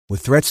With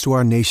threats to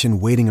our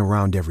nation waiting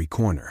around every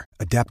corner,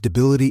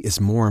 adaptability is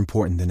more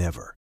important than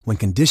ever. When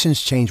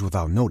conditions change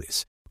without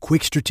notice,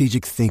 quick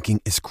strategic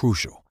thinking is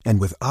crucial.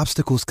 And with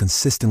obstacles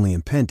consistently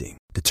impending,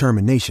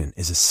 determination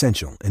is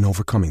essential in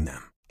overcoming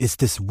them. It's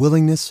this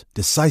willingness,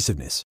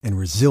 decisiveness, and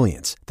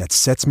resilience that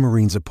sets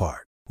Marines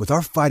apart. With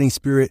our fighting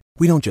spirit,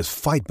 we don't just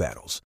fight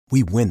battles,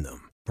 we win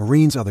them.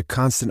 Marines are the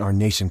constant our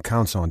nation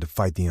counts on to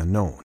fight the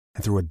unknown.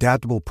 And through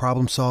adaptable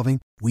problem solving,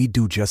 we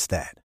do just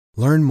that.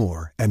 Learn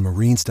more at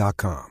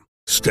marines.com.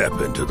 Step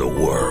into the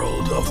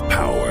world of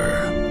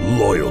power,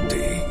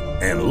 loyalty,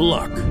 and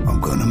luck. I'm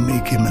gonna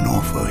make him an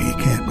offer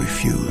he can't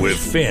refuse. With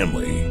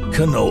family,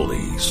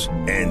 cannolis,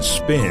 and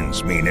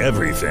spins mean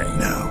everything.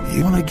 Now,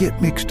 you wanna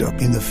get mixed up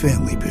in the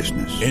family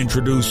business.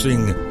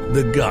 Introducing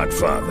The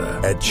Godfather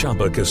at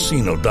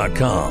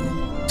ChumbaCasino.com.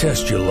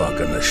 Test your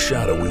luck in the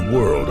shadowy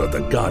world of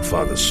The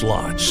Godfather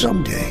slot.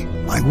 Someday,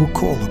 I will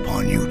call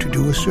upon you to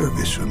do a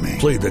service for me.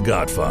 Play The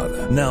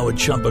Godfather, now at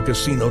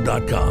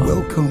ChumbaCasino.com.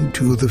 Welcome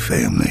to the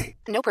family.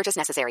 No purchase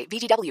necessary.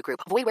 VGW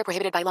Group. Void where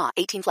prohibited by law.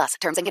 18 plus.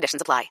 Terms and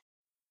conditions apply.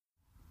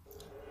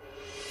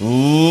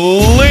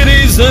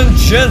 Ladies and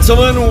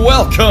gentlemen,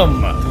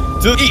 welcome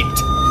to Eat,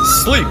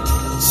 Sleep,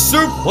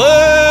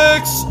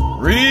 Suplex,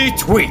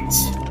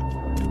 Retweet.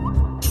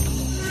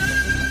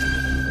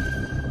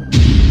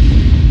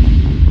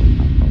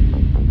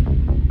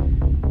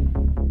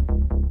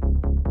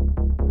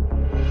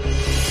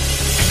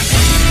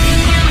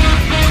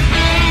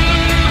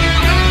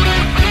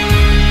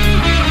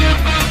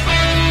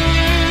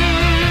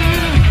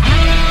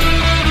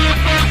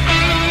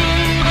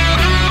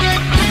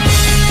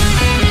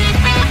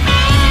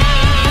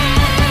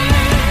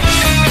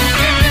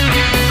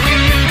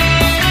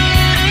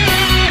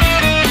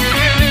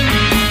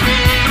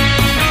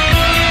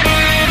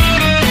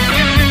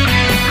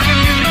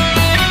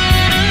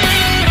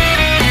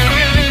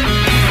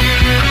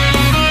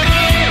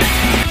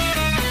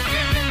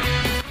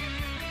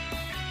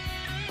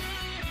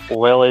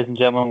 Well, ladies and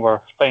gentlemen,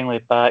 we're finally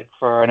back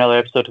for another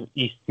episode of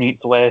East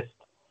Meets West,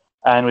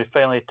 and we've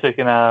finally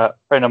taken a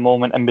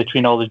moment in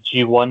between all the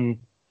G1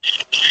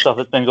 stuff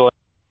that's been going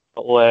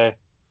on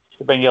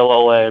to bring you a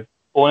little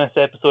bonus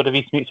episode of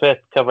East Meets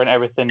West, covering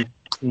everything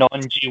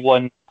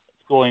non-G1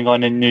 going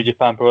on in New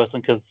Japan Pro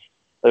Wrestling, because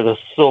there was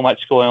so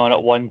much going on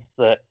at once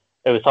that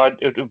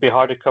it would be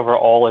hard to cover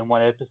all in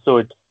one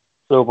episode.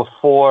 So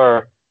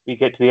before we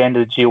get to the end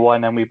of the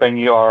G1 and we bring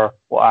you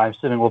what I'm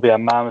assuming will be a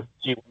mammoth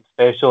G1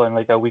 special in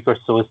like a week or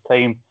so's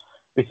time,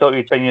 we thought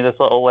we'd bring you this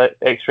little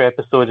extra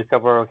episode to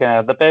cover kind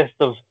of the best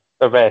of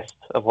the rest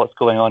of what's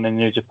going on in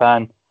New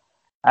Japan.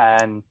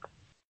 And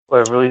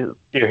you're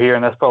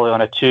hearing this probably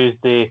on a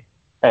Tuesday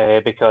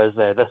because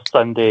this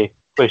Sunday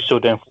with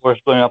Showdown 4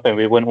 is going up, and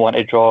we wouldn't want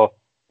to draw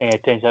any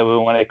attention. We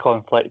wouldn't want to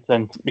conflict,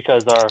 and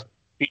because our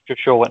feature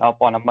show went up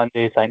on a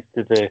Monday thanks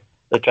to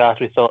the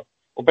draft, we thought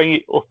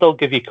we'll still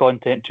give you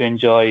content to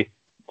enjoy,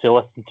 to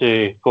listen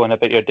to going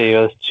about your day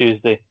this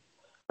Tuesday.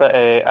 But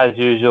as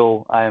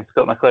usual, I am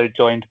Scott McLeod,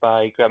 joined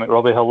by Grant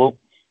McRobbie. Hello.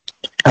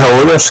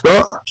 Hello there,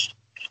 Scott.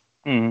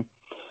 I'm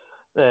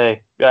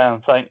glad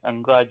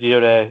you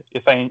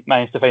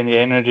managed to find the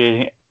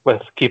energy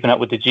with keeping up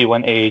with the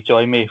G1 to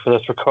join me for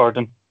this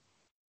recording.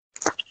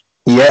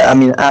 Yeah, I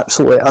mean,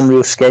 absolutely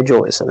unreal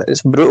schedule.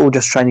 It's brutal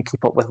just trying to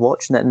keep up with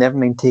watching it, never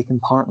mind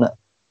taking part in it.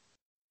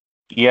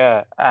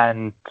 Yeah,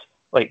 and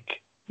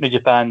like New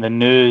Japan, the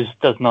news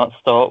does not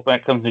stop when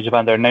it comes to New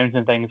Japan. They're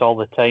announcing things all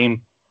the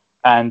time.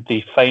 And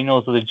the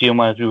finals of the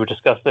G1, as we were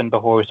discussing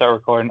before we started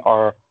recording,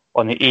 are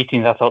on the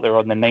 18th. I thought they were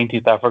on the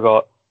 19th. I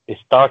forgot. They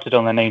started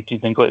on the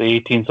 19th and go to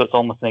the 18th, so it's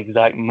almost an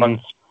exact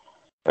month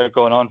they're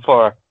going on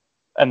for.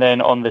 And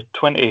then on the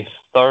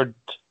 23rd,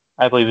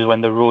 I believe, is when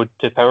the Road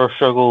to Power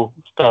Struggle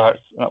starts,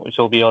 which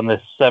will be on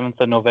the 7th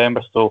of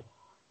November. So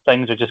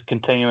things are just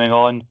continuing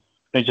on in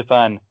New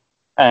Japan.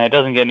 And it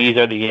doesn't get any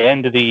easier at the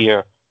end of the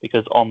year,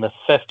 because on the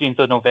 15th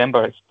of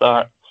November it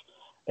starts.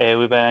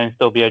 We've announced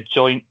there'll be a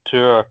joint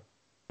tour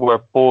where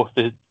both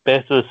the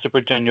Best of the Super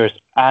Juniors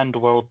and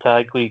World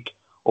Tag League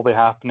will be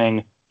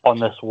happening on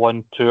this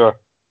one tour.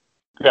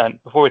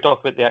 Grant, before we talk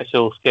about the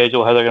actual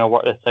schedule, how they're going to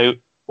work this out,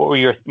 what were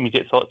your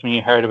immediate thoughts when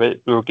you heard about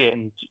we were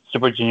getting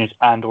Super Juniors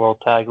and World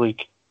Tag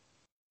League?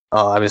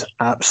 Oh, I was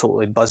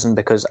absolutely buzzing,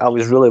 because I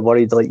was really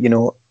worried,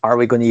 are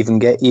we going to even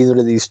get either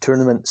of these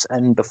tournaments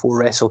in before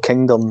Wrestle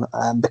Kingdom?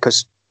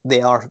 Because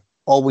they are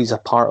always a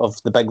part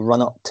of the big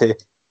run-up to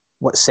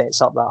what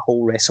sets up that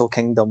whole Wrestle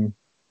Kingdom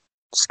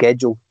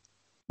schedule.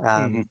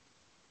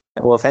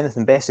 Well, if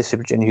anything, Best of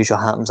Super Junior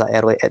usually happens that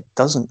early. It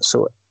doesn't.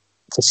 So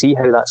to see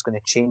how that's going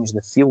to change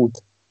the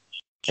field,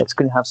 it's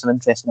going to have some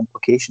interesting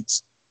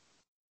implications.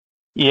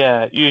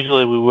 Yeah,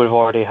 usually we would have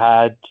already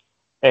had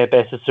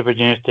Best of Super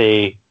Juniors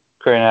to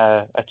create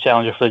a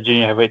challenger for the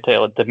junior heavyweight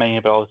title at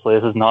Dominion, but obviously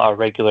this is not a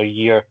regular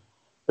year.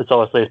 This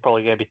obviously is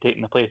probably going to be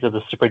taking the place of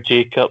the Super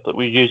J Cup that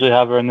we usually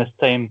have around this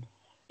time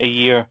a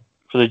year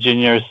for the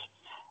juniors.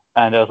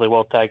 And obviously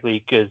World Tag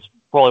League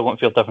probably won't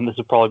feel different. This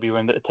would probably be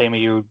around the time of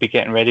year we'd be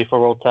getting ready for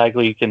World Tag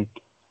League. And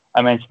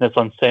I mentioned this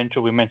on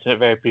Central. We mentioned it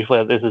very briefly.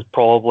 That this is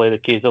probably the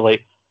case of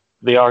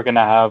they are going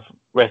to have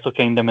Wrestle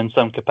Kingdom in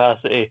some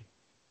capacity,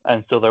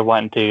 and so they're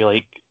wanting to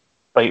like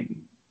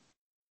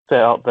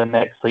set up the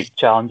next like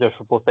challenger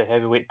for both the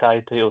heavyweight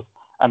tag titles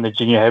and the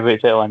junior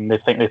heavyweight title, and they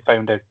think they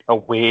found a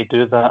way to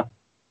do that.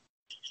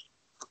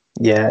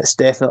 Yeah, it's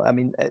definitely. I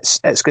mean, it's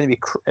going to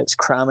be it's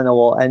cramming a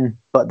lot in,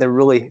 but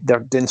they're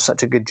doing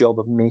such a good job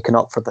of making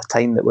up for the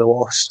time that we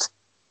lost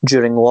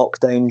during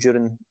lockdown,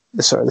 during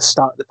the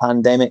start of the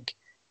pandemic,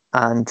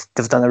 and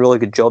they've done a really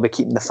good job of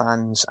keeping the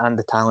fans and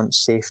the talent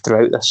safe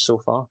throughout this so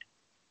far.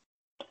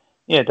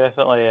 Yeah,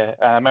 definitely.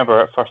 I remember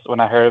at first when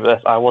I heard of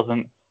this, I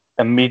wasn't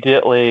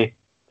immediately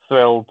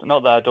thrilled.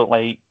 Not that I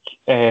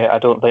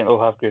don't think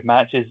they'll have good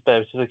matches, but it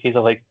was just a case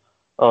of like,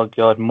 oh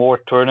god, more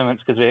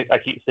tournaments, because I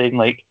keep saying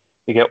like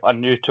we get a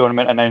new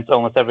tournament announced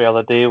almost every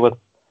other day with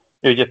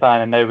New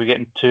Japan, and now we're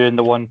getting 2 in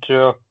the one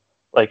tour.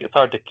 Like, it's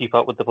hard to keep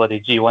up with the bloody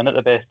G1 at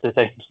the best of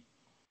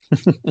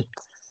times.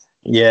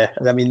 Yeah,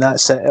 I mean,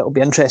 that's it. It'll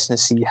be interesting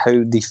to see how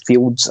the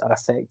fields are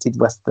affected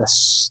with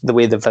this, the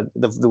way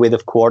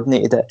they've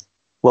coordinated it.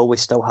 Will we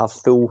still have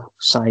full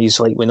size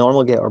like we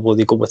normally get, or will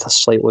they go with a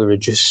slightly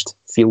reduced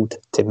field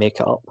to make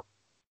it up?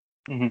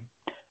 Mm-hmm.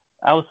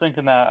 I was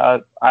thinking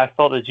that I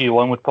thought the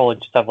G1 would probably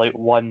just have like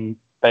one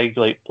big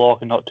like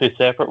block and not 2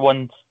 separate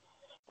ones,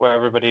 where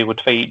everybody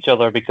would fight each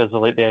other because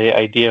of like the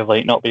idea of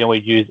like not being able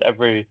to use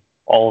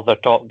all of their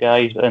top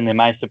guys, and they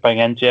managed to bring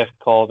in Jeff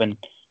Cobb and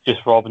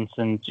Juice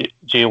Robinson,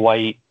 Jay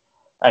White,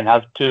 and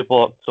have 2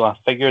 blocks. So I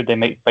figured they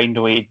might find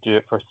a way to do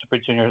it for Super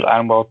Juniors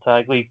and World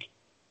Tag League.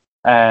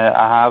 I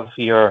have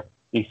here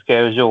the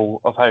schedule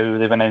of how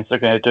they've announced they're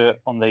going to do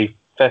it. On the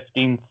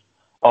 15th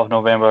of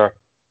November,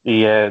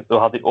 they'll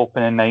have the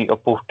opening night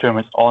of both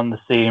tournaments on the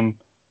same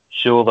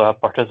show. They'll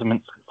have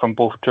participants from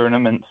both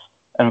tournaments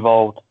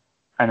involved.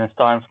 And then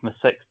starting from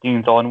the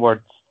 16th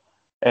onwards,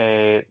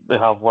 they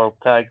have World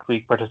Tag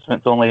League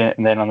participants only,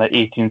 and then on the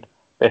 18th,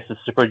 Best of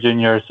Super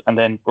Juniors, and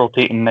then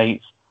rotating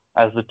nights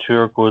as the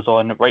tour goes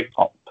on right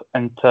up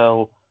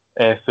until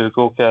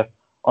Fukuoka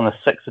on the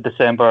 6th of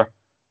December,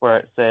 where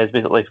it says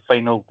basically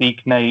final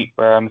league night,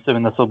 where I'm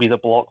assuming this will be the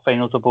block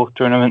finals of both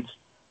tournaments.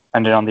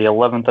 And then on the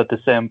 11th of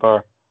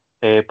December,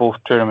 both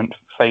tournament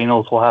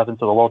finals will happen,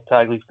 so the World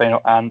Tag League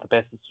final and the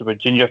Best of Super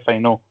Junior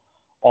final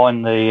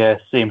on the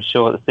same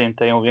show at the same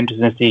time. It'll be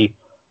interesting to see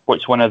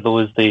which one of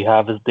those they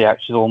have as the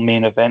actual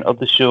main event of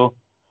the show.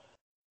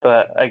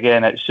 But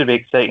again, it should be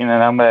exciting,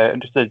 and I'm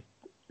interested,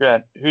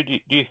 Grant, who do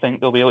you think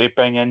they'll be able to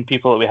bring in,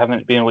 people that we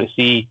haven't been able to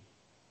see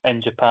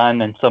in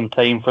Japan in some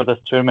time for this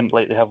tournament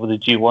like they have with the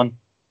G1?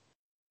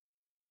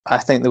 I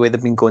think the way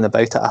they've been going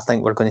about it, I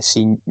think we're going to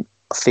see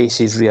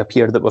faces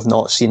reappear that we've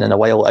not seen in a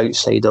while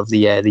outside of the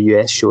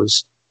US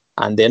shows.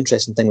 And the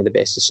interesting thing with the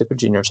Best of Super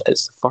Juniors,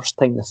 it's the first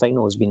time the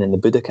final has been in the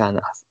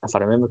Budokan. If I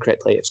remember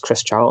correctly, it's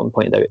Chris Charlton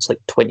pointed out it's like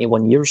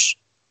 21 years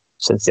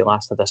since they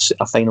last had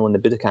a final in the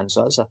Budokan.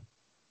 So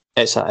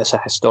it's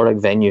a historic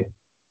venue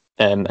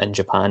in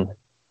Japan,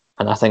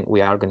 and I think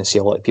we are going to see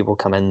a lot of people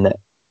come in that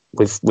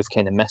we've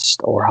kind of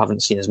missed or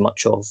haven't seen as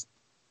much of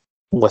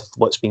with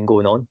what's been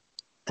going on.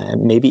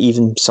 Maybe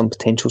even some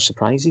potential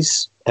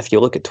surprises. If you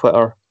look at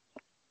Twitter,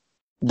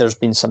 there's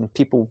been some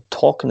people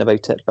talking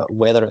about it, but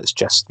whether it's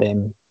just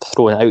them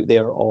throwing it out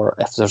there or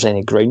if there's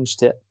any grounds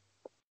to it,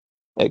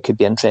 it could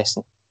be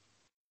interesting.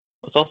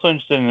 It's also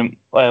interesting,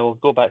 we'll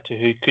go back to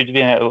who could be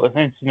in it. It's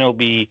interesting to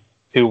be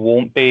who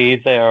won't be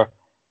there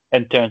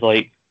in terms of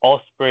like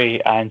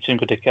Ospreay and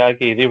Shingo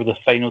Takagi. They were the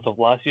finals of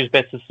last year's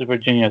Best of Super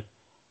Juniors,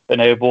 but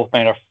now both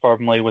men are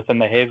firmly within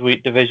the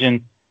heavyweight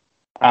division.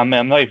 I'm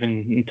not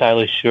even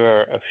entirely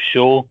sure if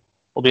Sho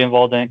will be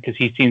involved in it, because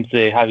he seems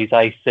to have his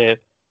eyes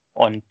set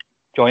on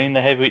joining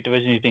the heavyweight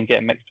division. He's been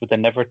getting mixed with the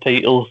Never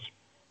titles,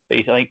 but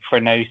he's, I think,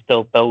 for now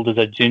still billed as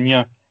a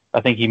junior.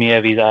 I think he may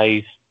have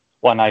his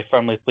one eye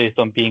firmly placed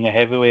on being a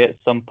heavyweight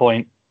at some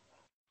point.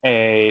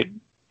 Do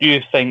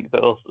you think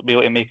that they'll be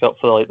able to make up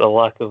for like the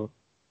lack of,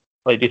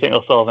 like, do you think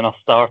they'll still have enough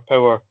star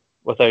power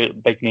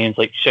without big names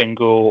like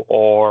Shingo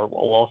or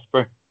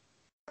Ospreay?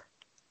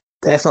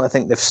 Definitely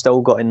think they've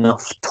still got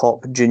enough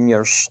top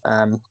juniors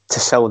to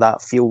fill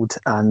that field,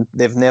 and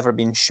they've never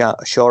been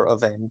short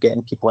of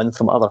getting people in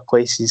from other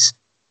places.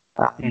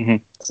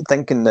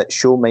 Thinking that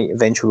Sho might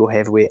eventually go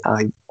heavyweight,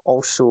 I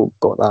also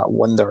got that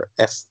wonder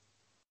if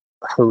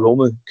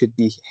Hiromu could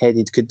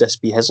this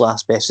be his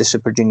last Best of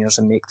Super Juniors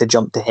and make the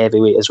jump to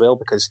heavyweight as well,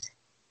 because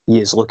he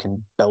is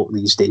looking built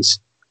these days.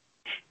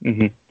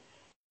 Mm-hmm.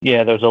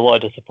 Yeah, there was a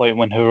lot of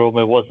disappointment when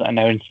Hiromu wasn't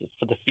announced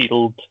for the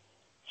field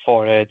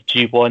for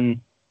G1.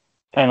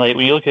 And like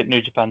when you look at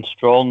New Japan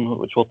Strong,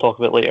 which we'll talk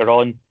about later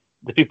on,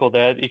 the people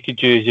there that you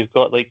could use, you've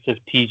got like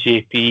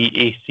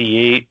TJP,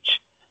 ACH,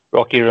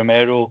 Rocky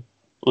Romero,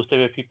 those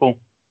type of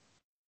people.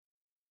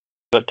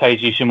 You've got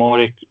Taiji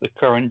Ishimori, the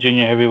current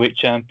junior heavyweight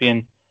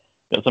champion.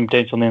 Got some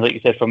potential names, like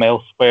you said, from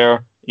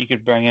elsewhere you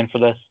could bring in for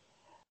this.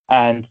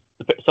 And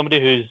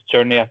somebody whose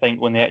journey, I think,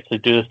 when they actually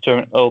do this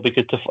tournament, it'll be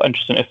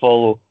interesting to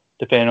follow,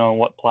 depending on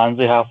what plans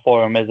they have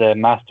for him, is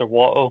Master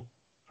Wato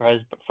for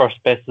his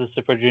first Best of the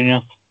Super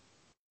Juniors.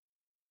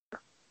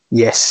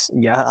 Yes,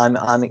 yeah,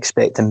 I'm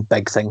expecting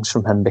big things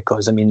from him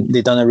because I mean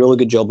they've done a really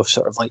good job of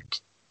sort of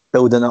like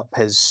building up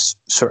his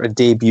sort of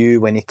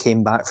debut when he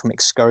came back from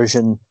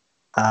Excursion.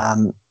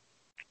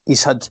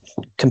 He's had,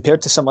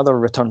 compared to some other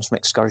returns from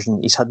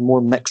Excursion, he's had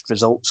more mixed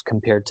results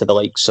compared to the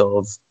likes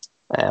of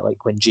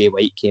like when Jay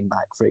White came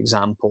back, for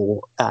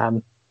example.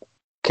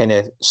 Kind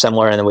of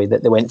similar in a way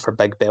that they went for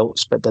big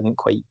belts but didn't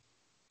quite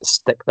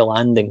stick the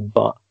landing.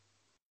 But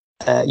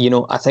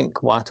I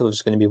think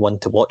Wato's going to be one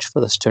to watch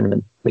for this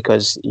tournament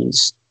because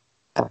he's.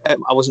 I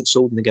wasn't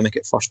sold on the gimmick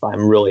at first, but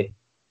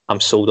I'm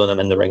sold on him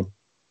in the ring.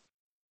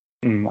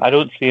 I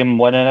don't see him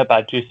winning it, but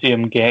I do see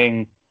him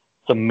getting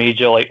some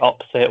major like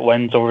upset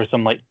wins over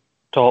some like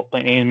top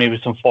like names, maybe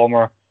some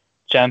former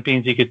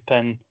champions he could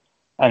pin,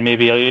 and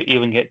maybe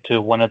even get to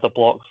one of the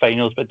block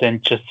finals, but then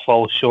just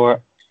fall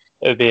short.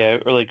 It would be a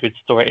really good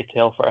story to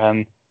tell for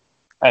him.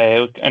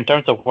 In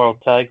terms of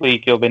World Tag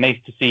League, it'll be nice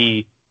to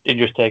see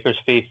Dangerous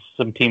Tekkers face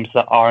some teams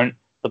that aren't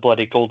the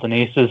bloody Golden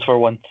Aces for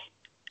once.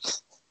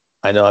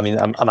 I know. I mean,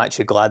 I'm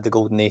actually glad the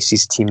Golden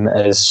Aces team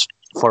is,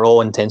 for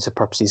all intents and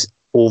purposes,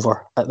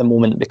 over at the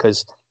moment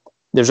because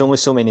there's only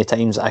so many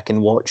times I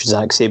can watch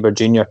Zack Sabre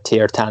Jr.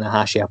 tear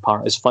Tanahashi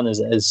apart, as fun as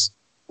it is.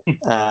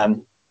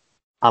 I'm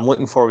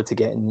looking forward to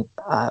getting,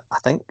 I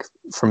think,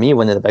 for me,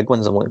 one of the big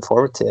ones I'm looking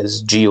forward to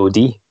is God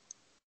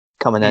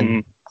coming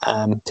in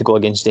to go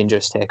against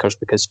Dangerous Tekkers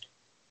because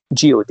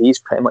GOD's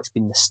pretty much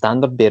been the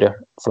standard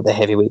bearer for the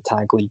heavyweight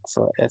tag league,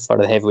 for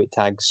the heavyweight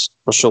tags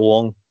for so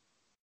long.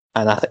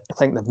 And I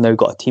think they've now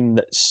got a team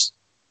that's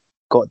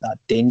got that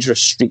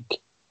dangerous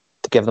streak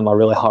to give them a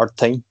really hard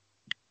time.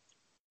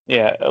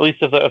 Yeah, at least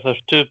if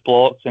there's two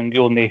blocks and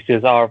Golden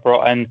Aces are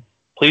brought in,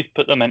 please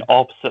put them in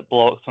opposite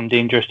blocks from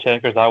Dangerous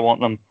Tekkers. I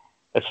want them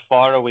as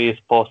far away as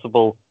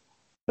possible.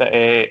 But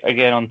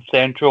again, on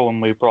Central,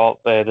 when we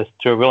brought this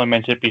tour, we only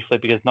mentioned it briefly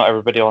because not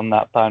everybody on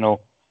that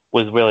panel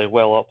was really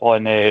well up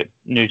on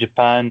New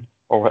Japan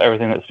or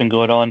everything that's been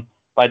going on.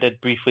 But I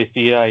did briefly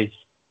theorize,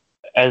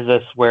 is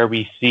this where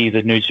we see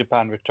the New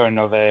Japan return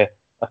of a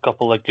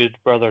couple of Good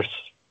Brothers?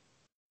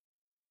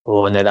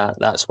 Oh, no,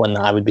 that's one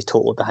that I would be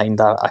totally behind.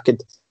 I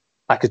could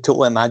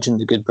totally imagine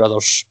the Good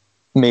Brothers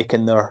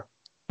making their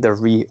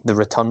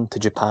return to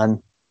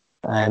Japan.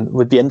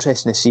 Would be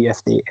interesting to see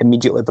if they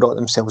immediately brought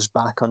themselves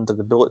back under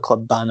the Bullet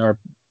Club banner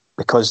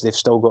because they've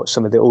still got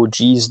some of the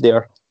OGs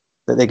there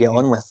that they get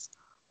on with,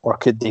 or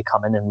could they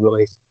come in and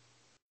really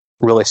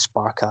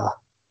spark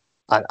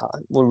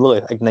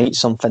really ignite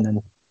something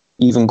and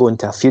even go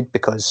into a feud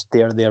because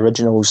they're the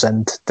originals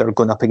and they're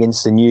going up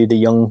against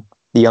the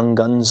young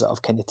guns that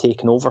have kind of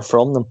taken over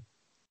from them.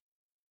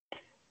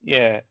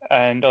 Yeah,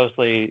 and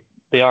obviously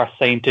they are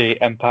signed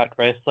to Impact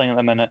Wrestling at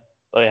the minute.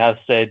 They have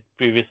said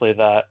previously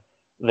that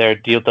their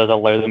deal does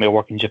allow them to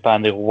work in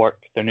Japan. They will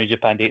work their New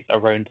Japan dates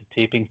around the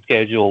taping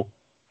schedule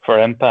for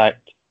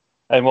Impact.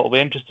 And what will be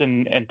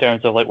interesting in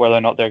terms of like whether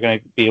or not they're going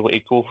to be able to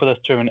go for this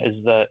tournament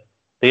is that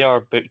they are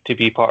booked to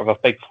be part of a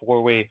big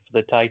four-way for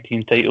the tag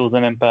team titles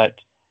in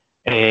Impact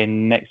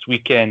next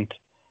weekend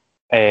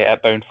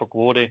at Bound for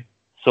Glory.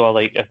 So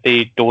like if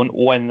they don't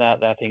win that,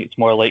 then I think it's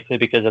more likely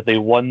because if they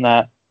won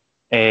that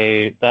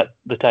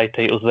the tag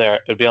titles there,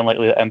 it would be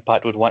unlikely that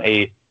Impact would want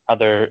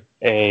other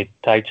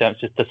tag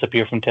champs just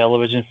disappear from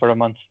television for a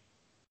month.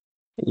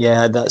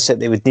 Yeah, that's it.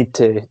 They would need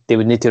to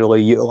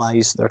really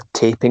utilise their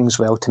tapings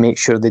well to make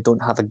sure they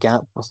don't have a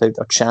gap without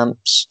their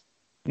champs.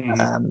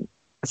 Mm-hmm.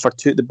 For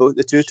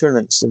the two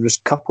tournaments, there was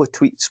a couple of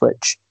tweets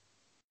which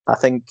I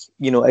think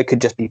it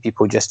could just be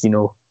people just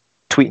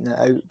tweeting it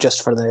out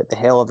just for the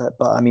hell of it.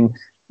 But I mean,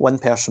 one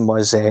person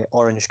was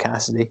Orange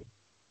Cassidy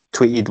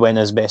tweeted "When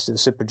is best of the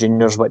Super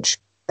Juniors," which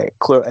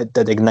it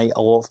did ignite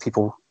a lot of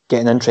people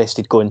getting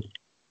interested. Going,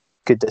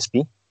 could this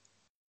be?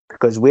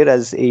 Because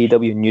whereas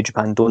AEW and New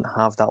Japan don't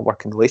have that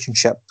working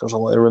relationship, there's a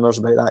lot of rumours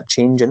about that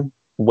changing.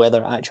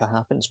 Whether it actually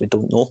happens, we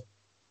don't know.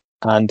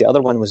 And the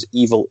other one was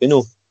Evil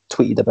Uno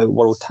tweeted about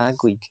World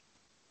Tag League.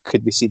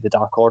 Could we see the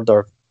Dark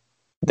Order,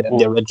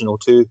 the original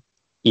two,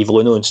 Evil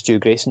Uno and Stu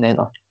Grayson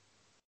enter?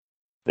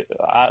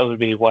 That would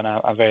be one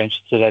I'm very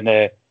interested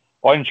in.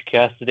 Orange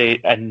Cassidy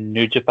and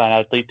New Japan,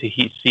 I'd like to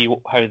see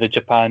how the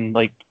Japan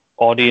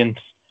audience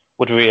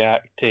would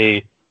react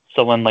to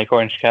someone like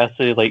Orange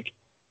Cassidy.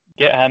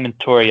 Get him and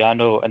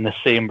Toriano in the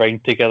same ring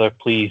together,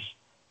 please.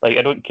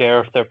 I don't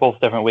care if they're both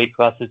different weight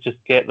classes,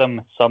 just get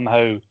them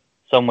somehow,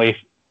 some way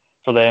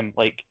for them.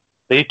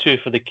 They two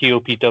for the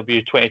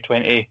KOPW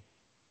 2020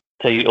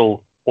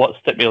 title, what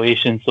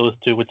stipulations those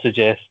two would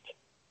suggest?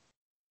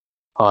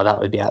 Oh, that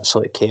would be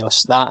absolute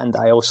chaos. That, and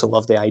I also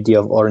love the idea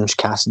of Orange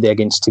Cassidy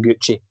against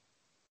Taguchi.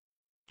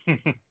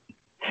 There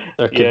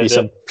could be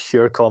some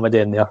pure comedy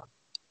in there.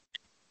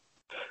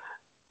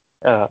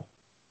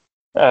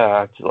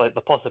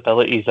 The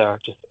possibilities are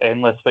just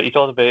endless. But you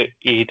talked about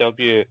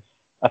AEW.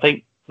 I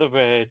think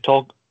the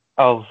talk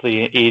of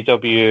the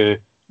AEW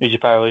New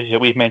Japan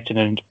relationship we've mentioned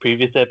in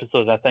previous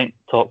episodes, I think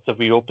talks have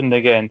reopened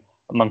again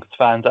amongst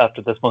fans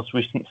after this most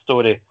recent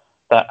story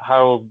that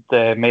Harold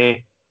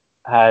May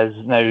has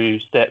now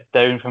stepped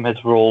down from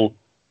his role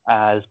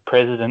as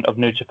president of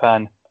New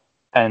Japan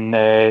and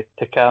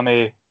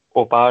Takami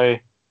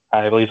Obari,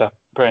 I believe I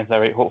pronounced that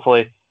right,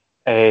 hopefully,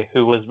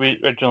 who was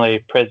originally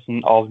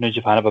president of New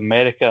Japan of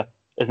America,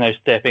 is now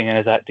stepping in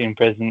as acting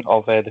president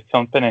of the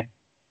company.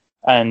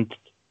 And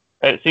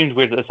it seems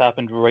weird that this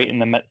happened right in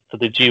the midst of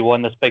the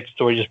G1. This big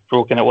story just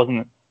broke, and it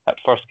wasn't at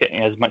first getting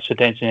as much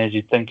attention as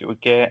you'd think it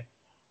would get.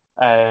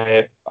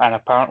 And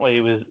apparently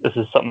this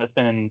is something that's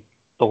been in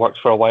the works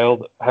for a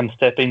while, him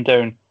stepping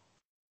down.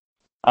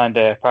 And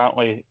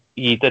apparently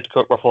he did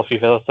ruffle a few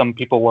feathers. Some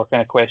people were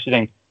kind of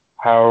questioning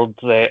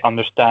Harold's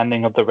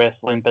understanding of the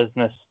wrestling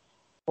business,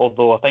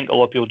 although I think a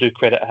lot of people do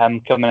credit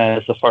him coming in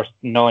as the first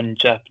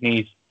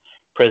non-Japanese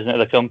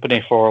president of the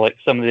company for like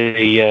some of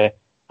the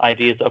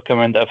ideas that have come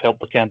in that have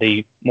helped with kind of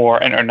the more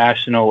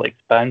international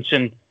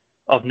expansion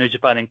of New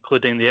Japan,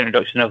 including the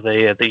introduction of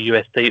the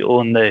US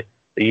title and the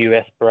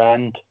US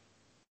brand.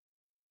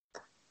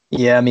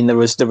 Yeah, I mean, there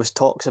was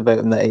talks about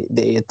him that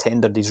he had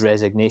tendered his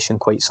resignation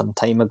quite some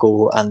time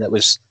ago, and it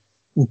was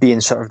being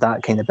sort of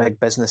that kind of big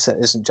business. It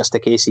isn't just a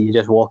case of you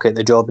just walk out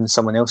the job and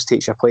someone else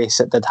takes your place.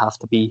 It did have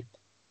to be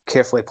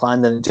carefully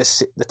planned, and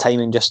the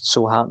timing just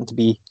so happened to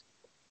be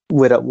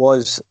where it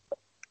was.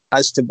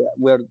 As to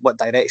what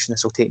direction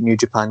this will take New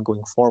Japan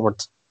going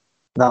forward,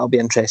 that'll be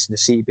interesting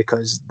to see,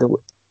 because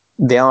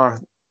their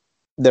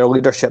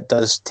leadership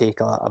does take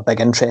a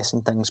big interest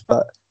in things,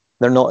 but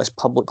they're not as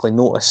publicly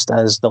noticed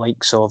as the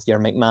likes of your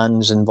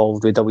McMahons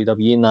involved with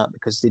WWE and that,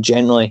 because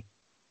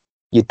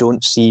you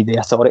don't see the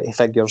authority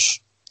figures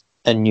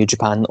in New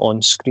Japan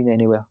on screen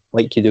anywhere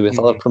like you do with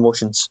other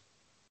promotions.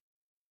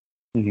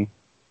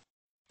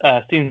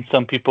 I've seen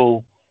some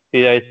people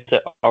theorize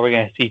that are we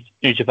going to see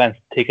New Japan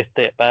take a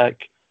step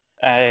back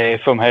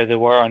from how they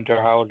were under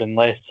Harold, and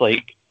less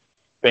like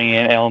bringing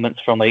in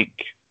elements from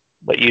like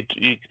what you'd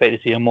expect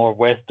to see a more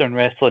Western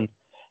wrestling.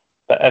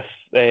 But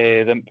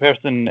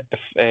if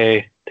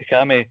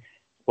Takami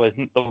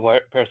wasn't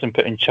the person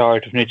put in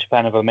charge of New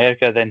Japan of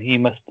America, then he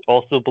must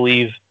also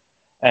believe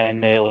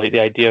in like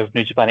the idea of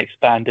New Japan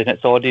expanding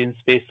its audience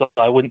space. So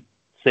I wouldn't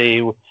say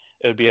it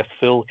would be a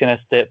full kind of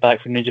step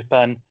back from New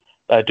Japan,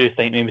 but I do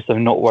think maybe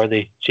some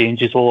noteworthy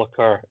changes will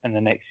occur in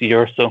the next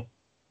year or so.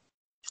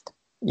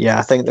 Yeah,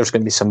 I think there's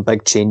going to be some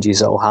big changes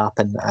that will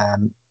happen.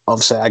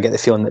 Obviously, I get the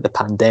feeling that the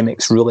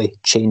pandemic's really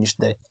changed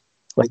the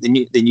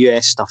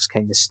US stuff's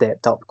kind of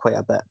stepped up quite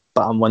a bit.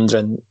 But I'm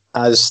wondering,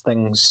 as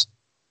things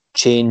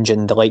change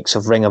and the likes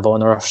of Ring of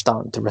Honor are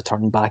starting to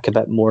return back a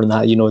bit more, and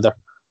that, you know,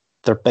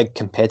 their big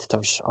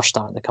competitors are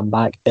starting to come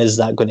back, is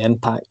that going to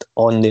impact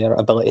on their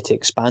ability to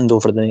expand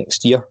over the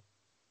next year?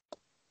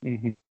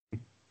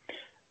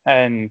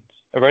 And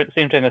around the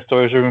same time the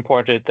stories were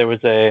reported, there was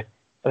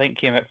I think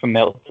came out from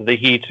Meltzer that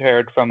he'd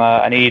heard from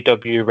an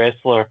AEW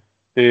wrestler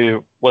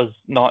who was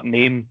not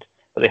named,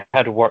 but they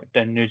had worked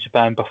in New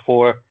Japan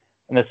before.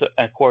 And this,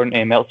 according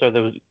to Meltzer,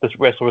 this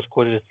wrestler was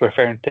quoted as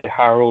referring to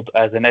Harold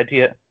as an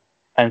idiot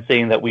and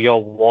saying that we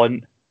all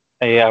want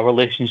a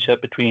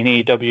relationship between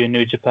AEW and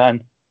New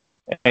Japan.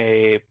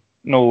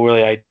 No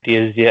really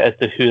ideas yet as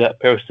to who that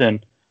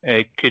person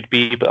could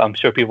be, but I'm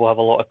sure people have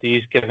a lot of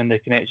these given the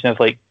connection of,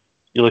 like,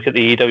 you look at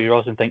the AEW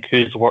roster and think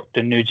who's worked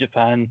in New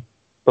Japan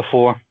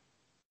before.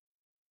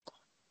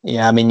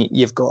 Yeah, I mean,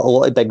 you've got a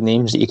lot of big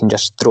names that you can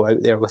just throw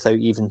out there without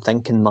even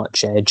thinking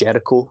much.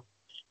 Jericho,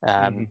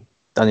 done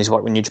his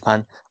work with New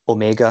Japan.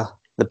 Omega,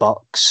 the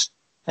Bucks,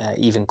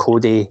 even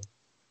Cody.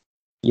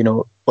 You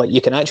know, like, you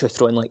can actually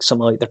throw in like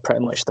some of like they're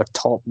pretty much their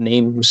top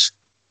names.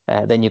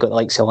 Then you've got the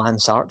likes of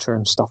Lance Archer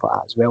and stuff like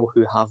that as well,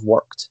 who have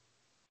worked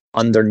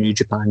under New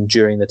Japan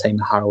during the time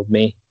of Harold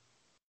May,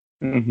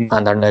 and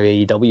are now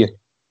AEW.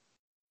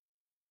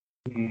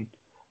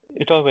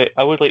 You talk about,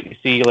 I would like to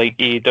see like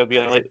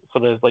AEW like for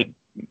the like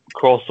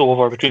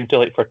crossover between two,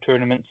 like for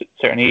tournaments,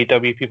 certain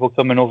AEW people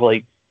coming over,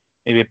 like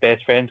maybe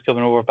best friends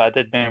coming over. But I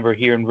did remember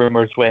hearing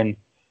rumours when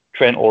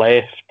Trent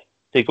left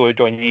to go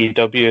join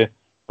AEW,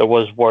 there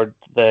was word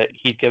that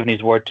he'd given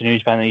his word to New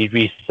Japan that he'd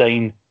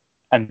re-sign,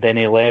 and then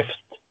he left.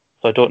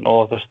 So I don't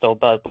know if there's still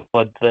bad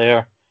blood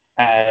there.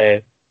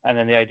 And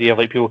then the idea of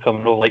like people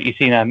coming over, like you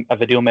seen a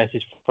video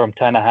message from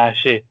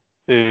Tanahashi,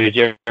 who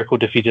Jericho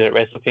defeated at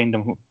Wrestle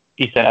Kingdom.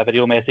 He sent a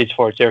video message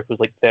for Jericho's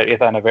like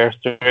 30th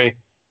anniversary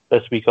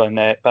this week on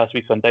past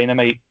week on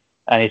Dynamite,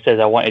 and he says,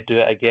 "I want to do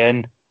it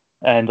again."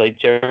 And like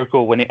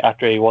Jericho,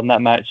 after he won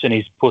that match, in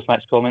his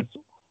post-match comments,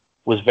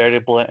 was very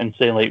blunt in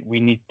saying like we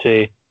need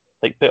to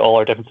like put all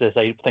our differences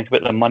aside, think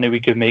about the money we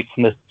could make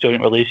from this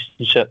joint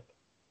relationship.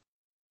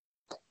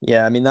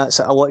 Yeah, I mean, that's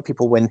a lot of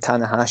people. When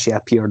Tanahashi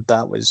appeared,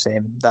 that was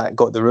that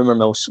got the rumor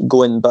mills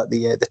going. But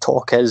the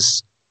talk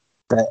is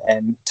that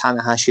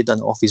Tanahashi done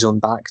it off his own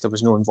back. There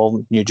was no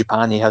involvement in New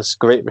Japan. He has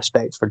great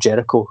respect for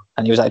Jericho,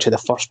 and he was actually the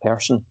first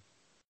person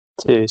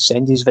to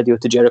send his video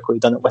to Jericho. He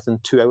done it within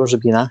 2 hours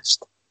of being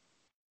asked.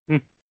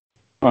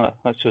 Well,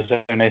 that shows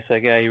how nice that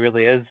guy he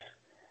really is.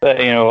 But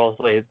you know,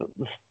 obviously,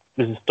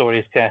 the story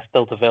is kind of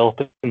still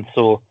developing,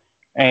 so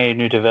any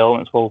new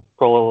developments we'll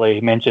probably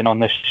mention on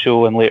this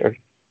show and later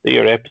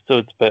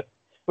episodes. But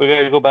we're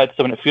going to go back to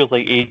something that feels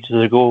like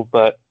ages ago,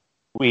 but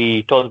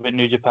we talked about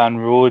New Japan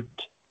Road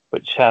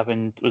which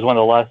happened was one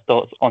of the last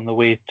stops on the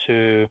way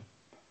to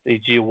the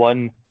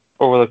G1.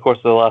 Over the course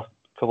of the last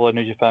couple of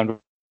New Japan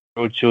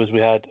road shows, we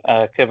had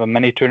kind of a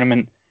mini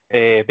tournament,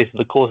 basically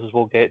the closest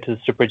we'll get to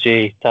the Super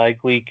J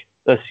Tag League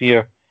this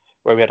year,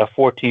 where we had a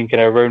 14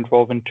 kind of round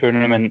robin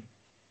tournament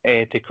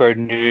to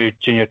crown new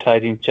junior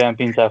tag team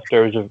champions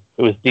after it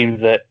was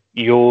deemed that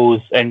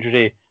Yo's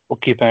injury will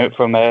keep him out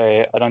from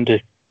an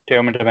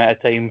undetermined amount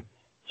of time,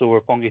 so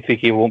Roppongi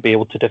 3K won't be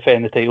able to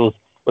defend the titles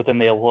within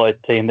the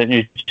allotted time that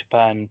New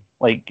Japan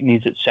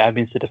needs its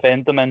champions to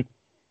defend them in.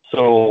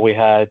 So we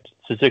had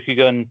Suzuki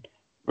Gun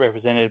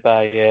represented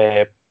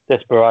by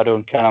Desperado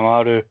and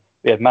Kanemaru.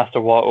 We had Master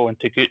Wato and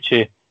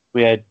Taguchi.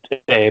 We had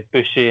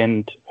Bushi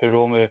and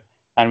Hiromu,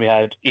 and we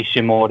had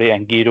Ishimori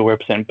and Gedo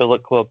representing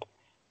Bullet Club.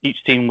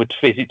 Each team would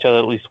face each other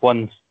at least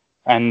once,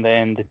 and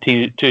then the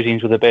two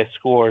teams with the best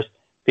scores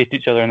faced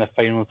each other in the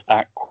finals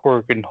at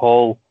Korakuen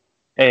Hall.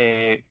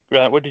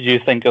 Grant, what did you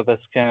think of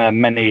this kind of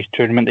mini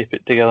tournament they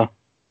put together?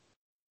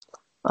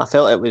 I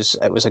felt it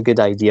was a good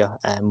idea,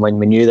 when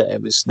we knew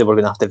that they were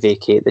going to have to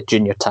vacate the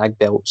junior tag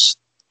belts.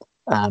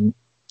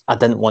 I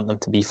didn't want them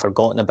to be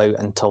forgotten about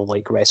until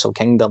Wrestle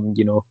Kingdom,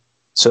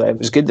 So it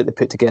was good that they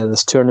put together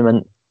this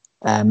tournament.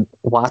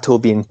 Wato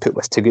being put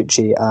with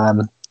Taguchi,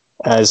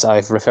 as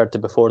I've referred to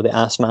before, the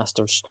Ass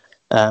Masters.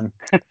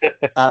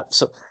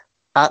 So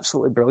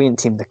absolutely brilliant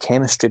team. The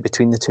chemistry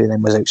between the two of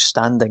them was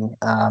outstanding.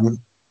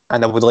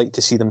 And I would like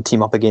to see them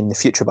team up again in the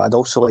future, but I'd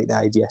also like the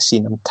idea of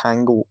seeing them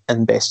tangle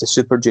in Best of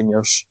Super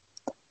Juniors.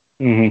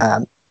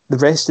 Mm-hmm. The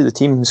rest of the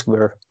teams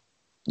were,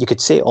 you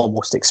could say,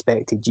 almost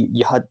expected.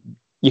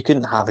 You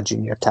couldn't have a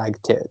junior tag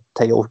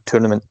title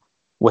tournament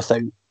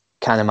without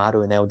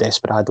Kanemaru and El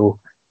Desperado.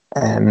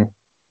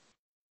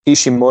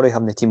 Ishimori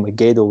having the team with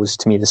Gedo was,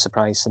 to me, the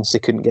surprise, since they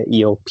couldn't get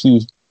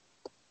ELP.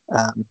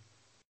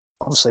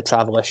 Obviously,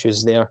 travel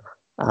issues there.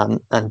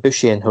 And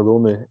Bushi and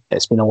Hiromu,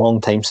 it's been a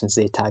long time since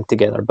they tagged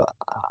together, but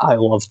I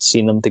loved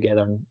seeing them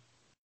together and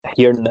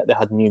hearing that they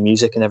had new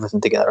music and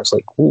everything together. It's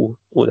like, oh,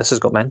 this has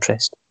got my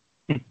interest.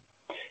 You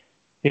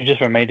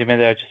just reminded me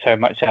there just how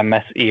much I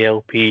miss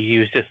ELP. He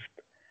was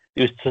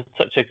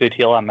such a good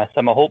heel. I miss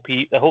him. I hope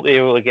they're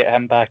able to get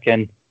him back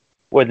in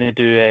when they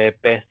do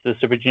Best of the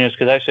Super Juniors,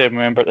 because actually I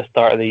remember at the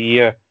start of the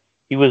year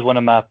he was one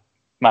of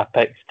my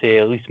picks to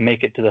at least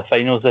make it to the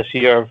finals this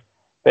year of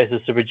Best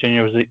of the Super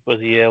Juniors was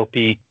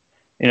ELP.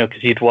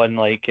 Because he'd won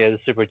the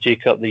Super J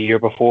Cup the year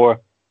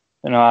before.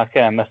 I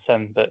kind of miss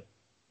him. But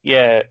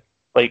yeah,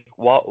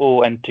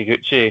 Wato and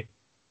Taguchi,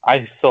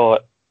 I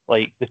thought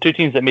the two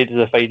teams that made it to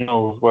the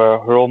finals were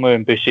Hiromu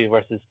and Bushi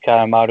versus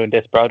Kanemaru and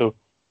Desperado.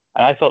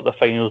 And I thought the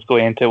finals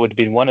going into it would have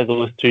been one of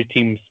those two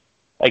teams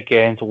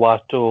against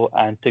Wato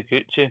and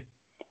Taguchi.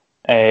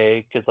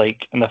 Because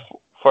in the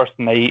first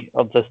night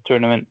of this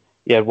tournament,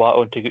 you had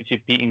Wato and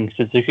Taguchi beating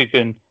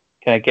Suzuki-gun,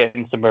 kind of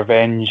getting some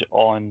revenge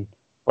on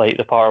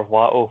the part of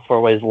Wato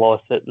for his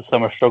loss at the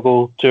Summer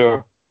Struggle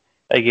Tour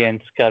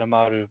against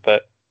Kanemaru,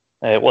 but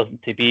it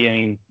wasn't to be. I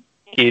mean,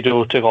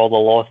 Gedo took all the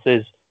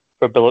losses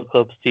for Bullet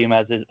Club's team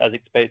as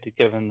expected,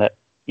 given that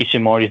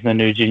Ishimori's the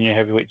new junior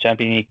heavyweight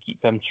champion. You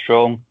keep him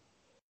strong.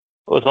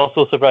 What was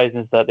also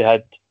surprising is that they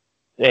had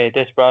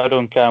Desperado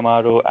and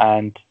Kanemaru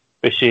and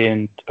Bushi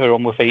and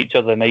Hiromu fight each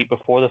other the night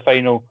before the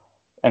final,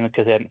 and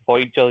because they hadn't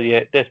fought each other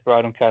yet,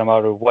 Desperado and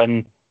Kanemaru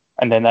win,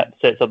 and then that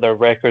sets up their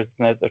records,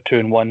 and they're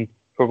 2-1.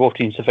 For both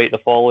teams to fight the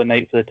following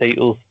night for the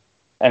titles,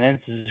 and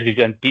then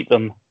Suzuki-gun beat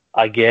them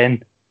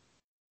again.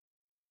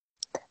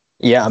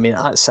 Yeah, I mean,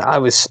 I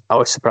was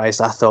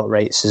surprised. I thought,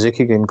 right,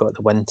 Suzuki-gun got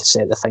the win to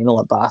set the final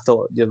up, but I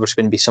thought there was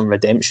going to be some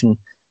redemption.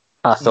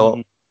 I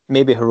thought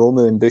maybe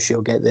Hiromu and Bushi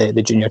will get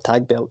the junior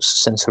tag belts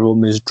since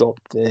Hiromu's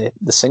dropped the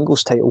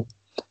singles title.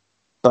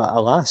 But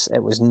alas,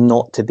 it was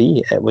not to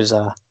be. It was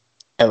a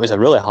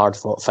really hard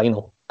fought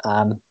final,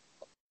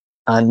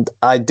 and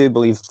I do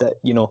believe that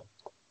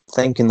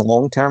think in the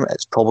long term,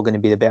 it's probably going to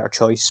be the better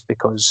choice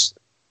because,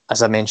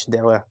 as I mentioned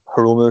earlier,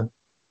 Hiromu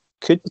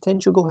could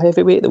potentially go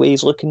heavyweight the way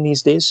he's looking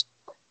these days.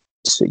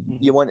 So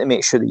you want to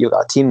make sure that you've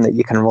got a team that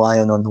you can rely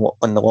on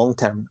the long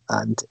term,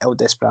 and El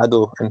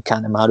Desperado and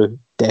Kanemaru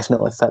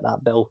definitely fit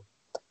that bill.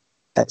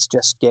 It's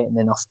just getting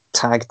enough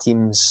tag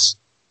teams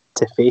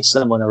to face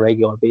them on a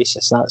regular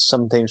basis. That's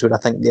sometimes what I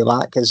think they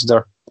lack, is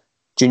their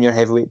junior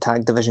heavyweight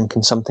tag division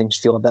can sometimes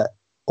feel a bit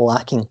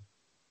lacking.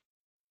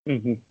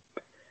 Mm-hmm.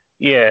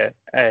 Yeah,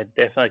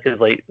 definitely,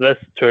 because this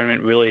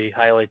tournament really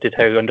highlighted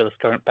how under this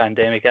current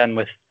pandemic and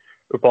with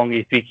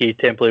Roppongi 3K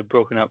temporarily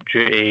broken up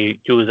due to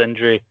Joe's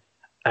injury,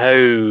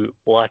 how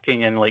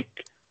lacking in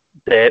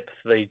depth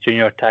the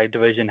junior tag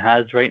division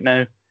has right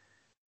now.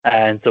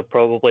 And so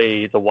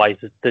probably the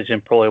wisest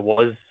decision probably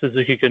was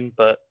Suzuki-gun,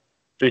 but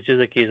which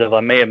is a case of, I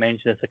may have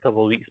mentioned this a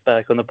couple of weeks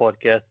back on the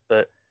podcast,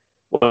 but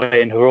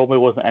when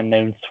Hiromu wasn't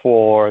announced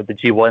for the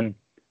G1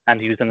 and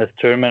he was in this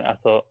tournament, I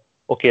thought,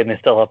 okay, and they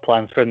still have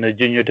plans for in the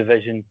junior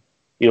division,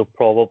 you'll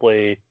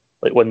probably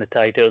win the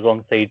tag titles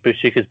alongside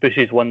Bushi, because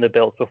Bushi's won the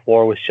belts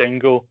before with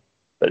Shingo,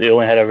 but they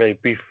only had a really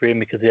brief reign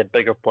because they had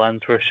bigger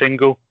plans for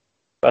Shingo.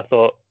 But I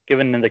thought,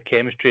 given the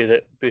chemistry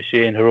that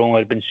Bushi and Hiromu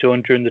had been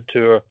shown during the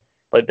tour,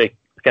 the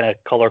kind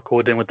of color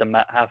coding with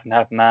the half and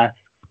half mask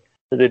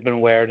that they've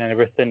been wearing and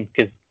everything,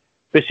 because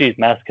Bushi's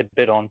mask had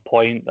been on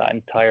point that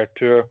entire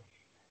tour,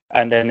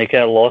 and then they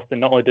kind of lost,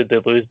 and not only did they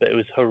lose, but it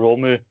was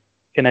Hiromu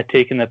kind of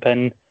taking the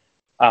pin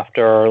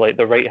after like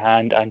the right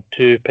hand and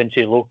 2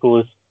 Pinche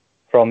Locos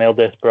from El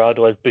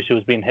Desperado, as Bushi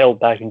was being held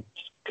back and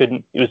just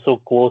couldn't, he was so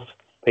close,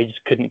 but he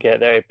just couldn't get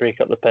there to break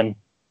up the pin.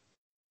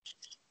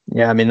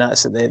 Yeah, I mean,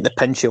 that's the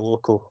Pinche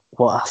Loco.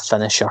 What a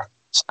finisher.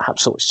 It's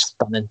absolutely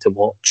stunning to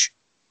watch.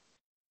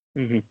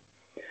 Mm-hmm.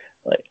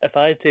 Like, if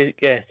I had to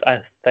guess,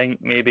 I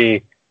think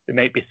maybe they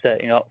might be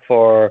setting up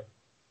for,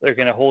 they're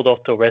going to hold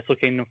off till Wrestle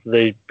Kingdom for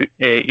the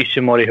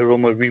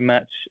Ishimori-Hiromu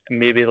rematch, and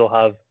maybe they'll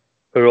have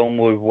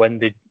Hiromu win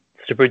the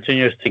Super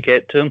Juniors to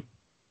get to him.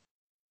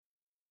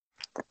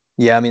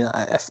 Yeah, I mean,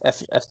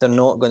 if they're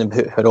not going to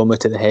put Hiromu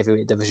to the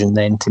heavyweight division,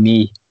 then to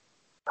me,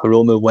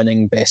 Hiromu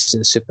winning Best of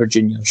the Super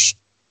Juniors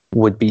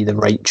would be the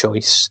right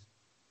choice.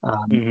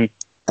 If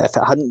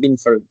it hadn't been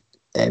for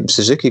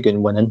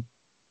Suzuki-gun winning,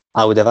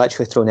 I would have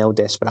actually thrown El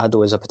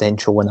Desperado as a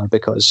potential winner,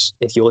 because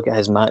if you look at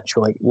his match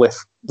like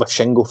with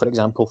Shingo, for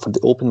example, for the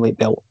openweight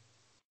belt,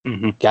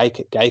 guy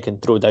can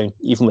throw down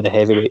even with the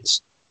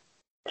heavyweights.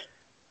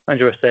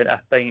 100%. I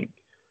think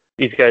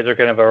these guys are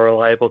kind of a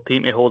reliable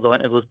team to hold on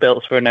to those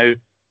belts for now,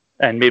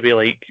 and maybe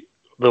like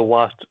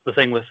the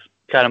thing with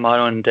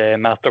Kanemaru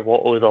and Master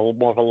Wato is a little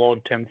more of a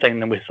long-term thing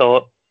than we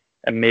thought,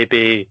 and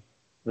maybe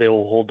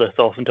they'll hold this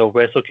off until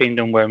Wrestle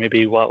Kingdom, where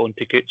maybe Wato and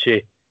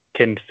Taguchi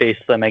can face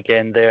them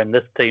again there, and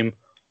this time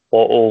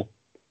Wato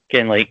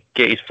can like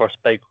get his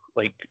first big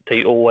like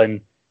title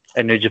win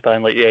in New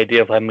Japan. Like the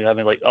idea of him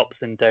having like ups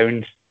and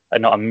downs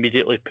and not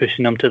immediately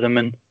pushing them to the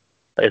moon,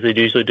 as they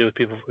usually do with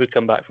people who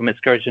come back from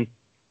excursion.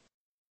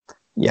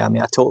 Yeah, I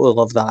mean, I totally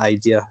love that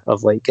idea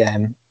of like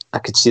I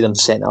could see them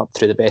setting up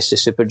through the Best of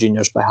Super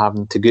Juniors by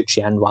having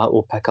Taguchi and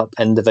Wato pick up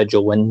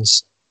individual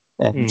wins.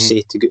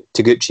 Say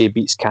Taguchi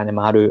beats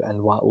Kanemaru and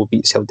Wato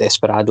beats El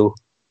Desperado,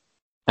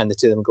 and the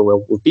two of them go,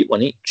 well, we'll beat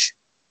one each.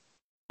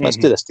 Let's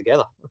do this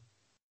together.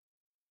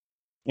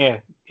 Yeah,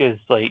 because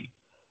like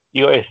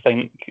you got to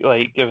think,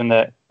 like, given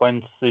that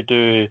once they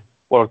do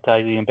World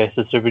Tag League and Best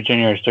of Super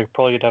Juniors, they're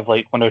probably gonna have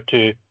like 1 or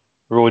 2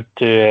 road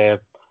to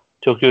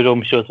Tokyo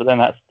Dome shows, but then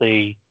that's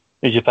the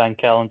New Japan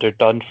calendar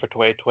done for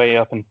 2020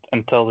 up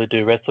until they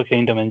do Wrestle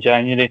Kingdom in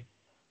January.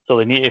 So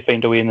they need to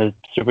find a way in the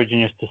Super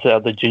Juniors to set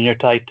up the junior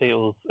tag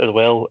titles as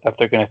well if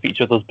they're going to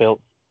feature those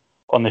belts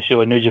on the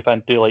show. And New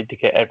Japan do like to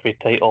get every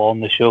title on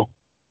the show.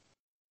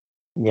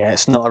 Yeah,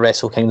 it's not a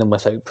Wrestle Kingdom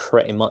without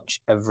pretty much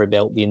every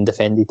belt being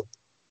defended.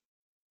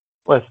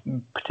 With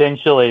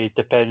potentially,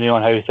 depending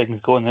on how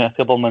things go in the next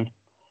couple of months,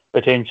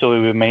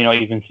 potentially we might not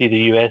even see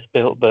the US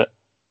belt, but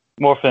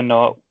more often than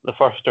not, the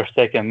first or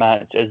second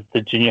match is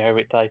the junior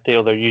heavyweight tag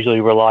title. They're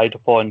usually relied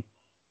upon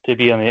to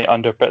be on the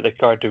underpit of the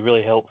card to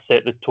really help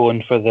set the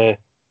tone for the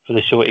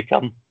show to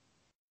come.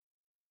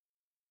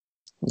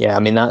 Yeah, I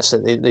mean, that's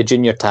the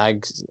junior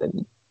tags.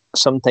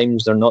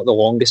 Sometimes they're not the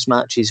longest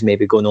matches,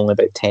 maybe going only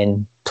about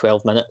 10,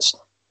 12 minutes.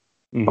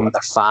 But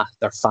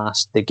they're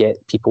fast. They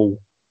get people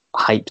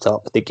hyped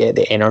up. They get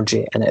the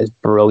energy, and it is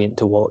brilliant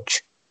to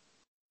watch.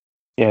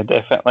 Yeah,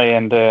 definitely.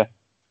 And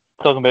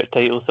talking about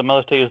titles, some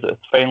other titles that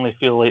finally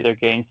feel like they're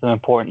getting some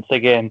importance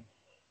again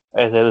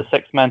is the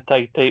 6-man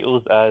tag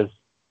titles, as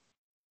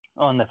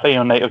on the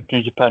final night of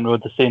New Japan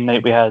Road, the same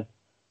night we had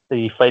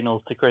the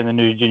finals to crown the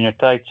new junior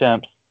tag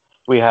champs.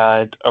 We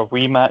had a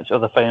rematch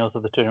of the finals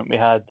of the tournament we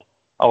had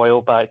a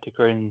while back to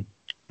crown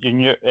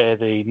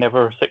the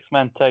never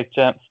 6-man tag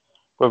champs,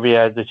 where we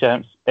had the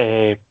champs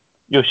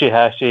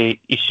Yoshihashi,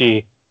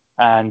 Ishii,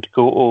 and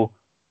Goto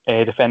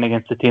defending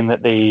against the team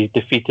that they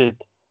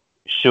defeated,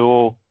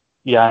 Sho,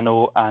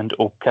 Yano, and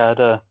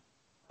Okada.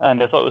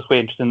 And I thought it was quite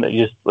interesting that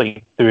you just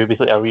like threw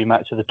basically a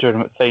rematch of the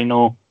tournament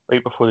final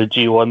right before the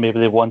G1. Maybe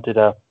they wanted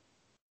a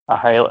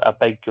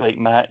big like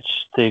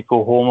match to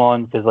go home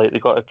on, because like they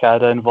got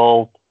Okada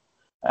involved,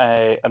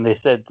 and they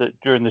said that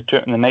during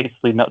the nights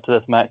leading up to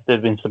this match there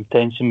had been some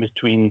tension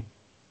between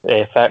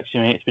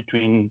faction mates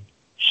between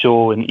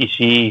Sho and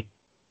Ishii,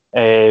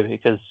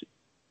 because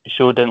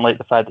Sho didn't like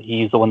the fact that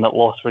he's the one that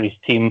lost for his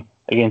team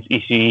against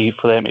Ishii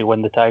for them to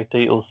win the tag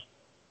titles,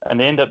 and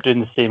they ended up doing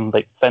the same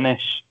like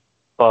finish,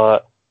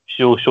 but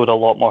Sho showed a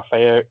lot more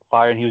fire,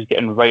 and he was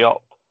getting right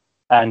up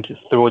and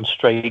throwing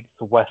strikes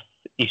with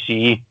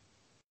Ishii.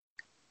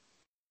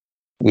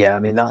 Yeah, I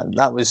mean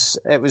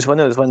it was one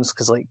of those ones,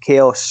 because like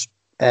Chaos,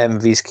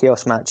 these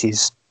Chaos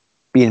matches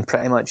being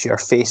pretty much your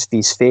face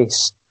vs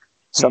face,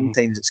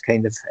 sometimes it's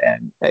kind of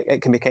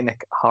it can be kind of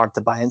hard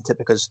to buy into,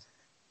 because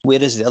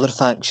whereas the other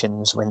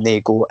factions, when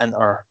they go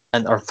inter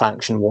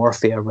faction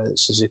warfare, whether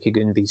it's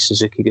Suzuki-gun vs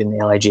Suzuki-gun,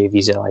 LIJ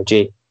vs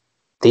LIJ,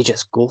 they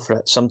just go for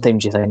it.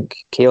 Sometimes you think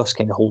Chaos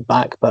kind of hold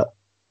back, but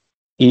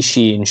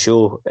Ishii and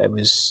Sho, it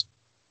was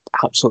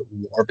absolute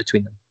war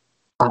between them.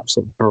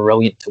 Absolutely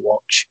brilliant to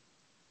watch.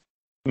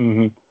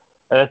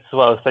 That's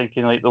what I was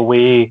thinking, like the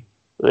way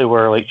they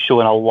were like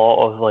showing a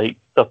lot of like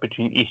stuff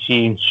between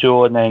Ishii and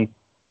Sho, and then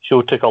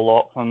Sho took a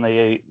lot from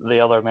the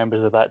other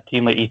members of that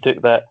team. Like he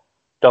took that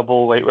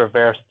double like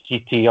reverse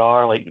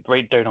GTR, like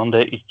right down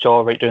under his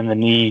jaw, right down the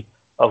knee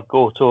of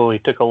Goto. He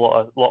took a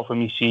lot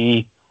from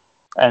Ishii,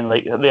 and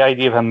like the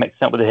idea of him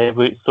mixing up with the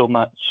heavyweights so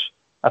much.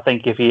 I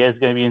think if he is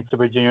going to be in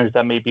Super Juniors,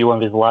 that may be one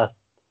of his last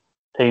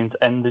times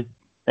in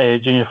the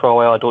junior for a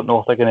while. I don't know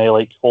if they're going to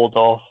like hold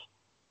off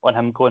on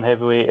him going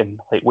heavyweight and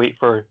like wait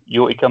for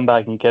Yo to come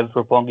back and give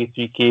Roppongi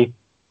 3K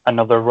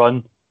another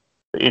run.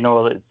 But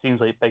it seems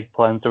like big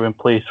plans are in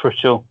place for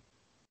Sho.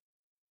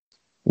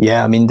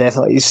 Yeah, I mean,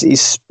 definitely,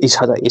 he's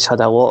had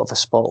a lot of a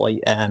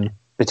spotlight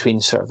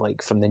between sort of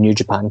like from the New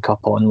Japan Cup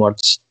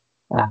onwards.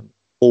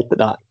 Hope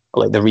that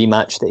like the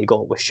rematch that he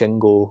got with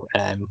Shingo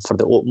for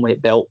the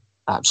openweight belt,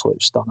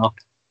 absolute stunner.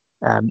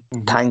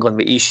 Tangling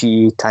with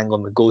Ishii,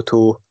 tangling with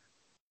Goto,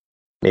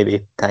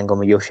 maybe tangling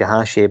with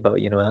Yoshihashi, but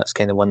that's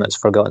kind of one that's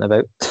forgotten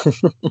about.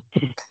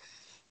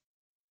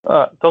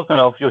 Talking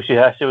of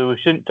Yoshihashi, we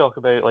shouldn't talk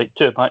about like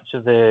too much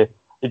of the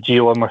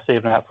G1. We're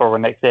saving that for our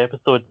next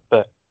episode,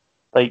 but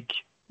like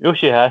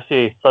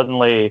Yoshihashi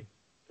suddenly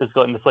has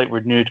gotten this like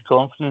renewed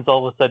confidence.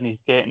 All of a sudden, he's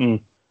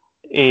getting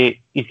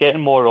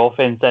more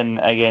offense in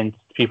against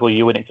people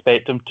you wouldn't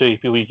expect him to.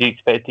 People you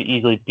expect to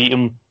easily beat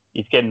him,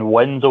 he's getting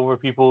wins over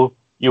people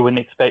you wouldn't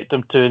expect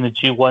him to in the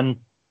G1.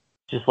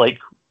 Just like,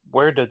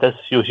 where did this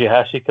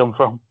Yoshihashi come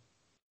from?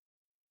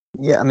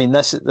 Yeah, I mean,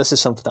 this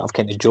is something that I've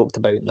kind of joked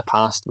about in the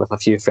past with a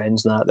few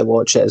friends and that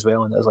watch it as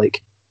well, and it's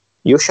like,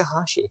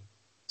 Yoshihashi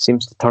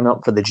seems to turn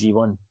up for the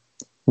G1,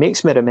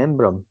 makes me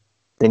remember him,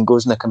 then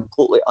goes in a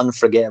completely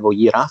unforgettable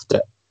year after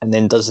it, and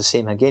then does the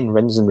same again,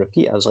 rinse and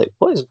repeat. I was like,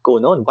 what is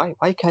going on?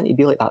 Why can't he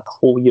be like that the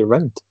whole year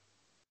round?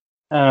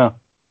 I don't know.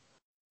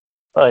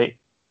 Like,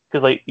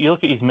 because like you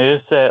look at his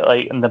moveset,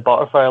 like in the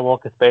butterfly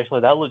lock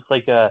especially, that looks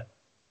like a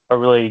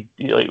really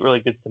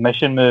good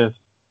submission move,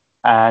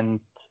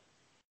 and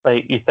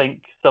like you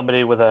think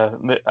somebody with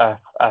a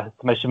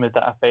submission move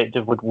that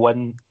effective would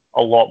win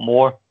a lot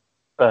more,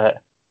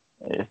 but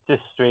it's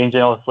just strange.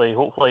 And obviously,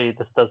 hopefully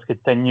this does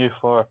continue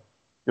for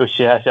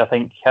Yoshihashi. I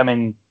think him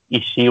and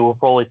Ishii will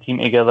probably team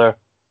together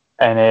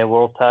in a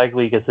World Tag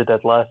League as they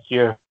did last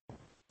year.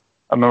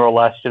 I remember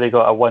last year they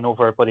got a win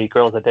over Buddy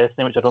Girls of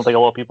Destiny, which I don't think a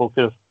lot of people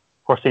could have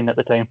foreseen at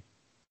the time.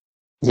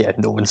 Yeah,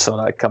 no one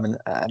saw that coming.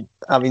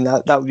 I mean,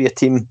 that would be a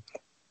team.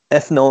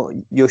 If not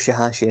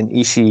Yoshihashi and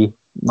Ishii,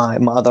 my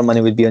other money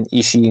would be on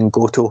Ishii and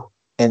Goto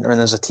entering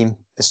as a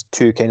team. It's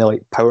two kind of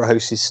like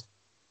powerhouses.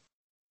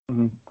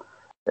 Mm-hmm.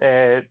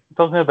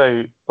 Talking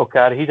about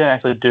Okada, he didn't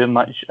actually do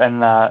much in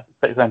that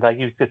six-man tag.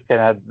 He was just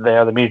kind of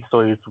there. The main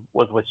story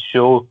was with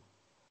Sho.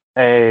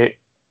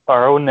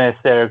 Our own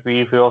Sarah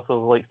Grieve, who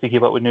also likes to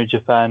keep up with New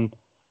Japan,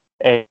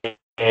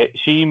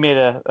 she made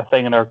a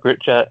thing in our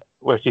group chat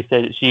where she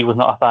said that she was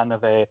not a fan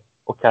of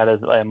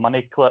Okada's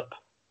money clip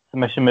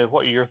submission move.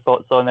 What are your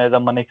thoughts on the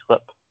money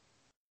clip?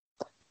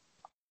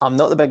 I'm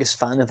not the biggest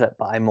fan of it,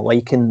 but I'm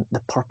liking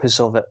the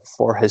purpose of it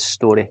for his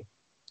story.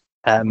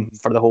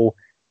 For the whole,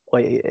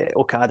 like,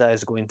 Okada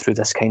is going through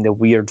this kind of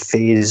weird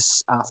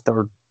phase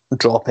after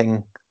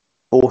dropping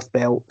both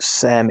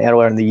belts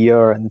earlier in the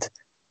year and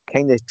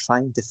kind of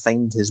trying to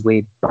find his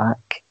way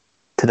back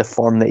to the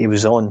form that he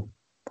was on.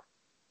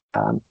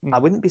 I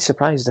wouldn't be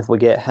surprised if we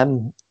get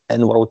him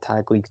in World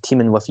Tag League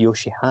teaming with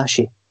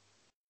Yoshihashi.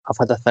 I've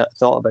had a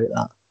thought about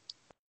that.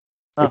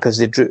 Because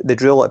they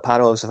drew a lot of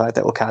parallels to the fact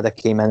that Okada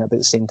came in about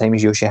the same time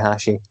as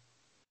Yoshihashi.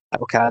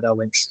 Okada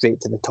went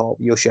straight to the top,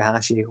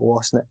 Yoshihashi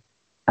lost it,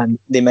 and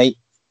they might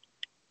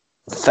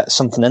fit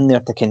something in there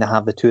to kind of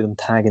have the two of them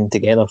tagging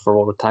together for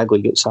World Tag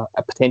League. It's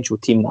a potential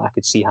team that I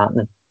could see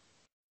happening.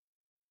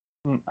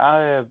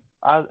 I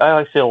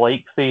actually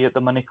like the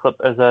money clip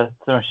as a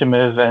submission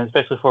move, and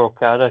especially for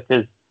Okada,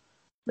 because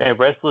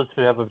wrestlers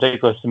who have a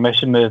particular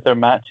submission move, their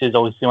matches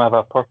always seem to have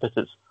a purpose.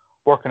 It's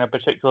working a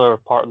particular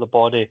part of the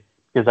body,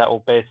 because that will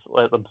best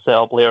let them set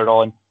up later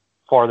on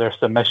for their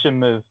submission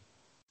move.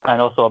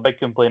 And also a big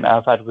complaint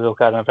I've had with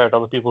Okada, and I've heard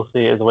other people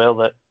say as well,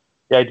 that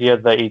the idea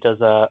that he does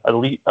a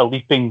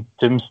leaping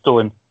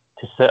tombstone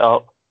to set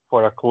up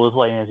for a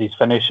clothesline as his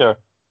finisher,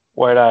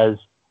 whereas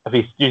if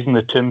he's using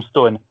the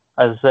tombstone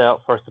as a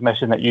setup for a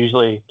submission that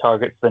usually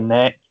targets the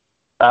neck,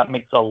 that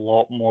makes a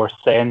lot more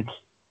sense,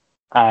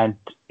 and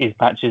his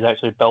matches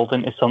actually build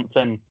into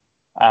something.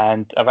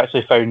 And I've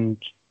actually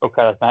found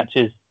Okada's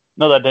matches,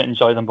 not that I didn't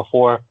enjoy them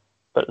before,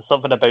 but there's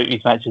something about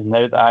these matches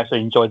now that I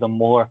actually enjoy them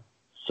more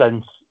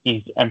since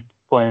he's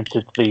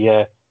implemented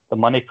the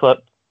money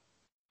clip.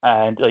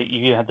 And like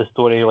you had the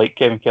story like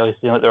Kevin Kelly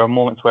saying, like there were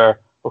moments where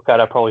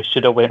Okada probably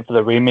should have went for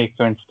the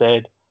Rainmaker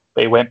instead,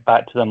 but he went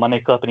back to the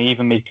money clip, and he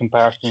even made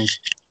comparisons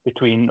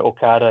between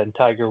Okada and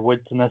Tiger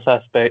Woods in this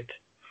aspect.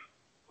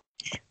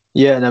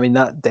 Yeah, and I mean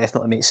that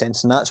definitely makes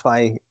sense, and that's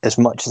why, as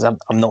much as I'm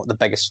not the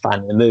biggest fan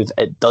of the move,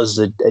 it does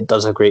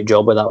a great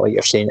job with that. Like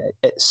you're saying,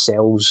 it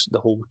sells the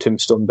whole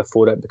tombstone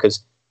before it,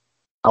 because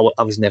I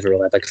was never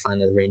really a big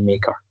fan of the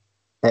Rainmaker.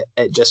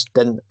 It just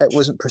didn't. It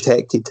wasn't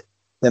protected.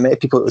 The amount of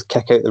people that would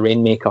kick out the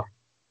Rainmaker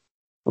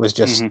was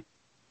just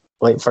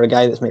like, for a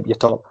guy that's maybe your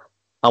top.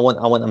 I want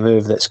a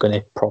move that's going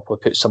to properly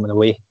put someone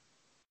away.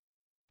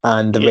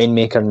 And the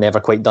Rainmaker never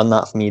quite done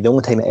that for me. The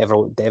only time it ever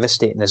looked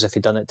devastating is if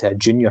he'd done it to a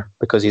junior,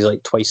 because he's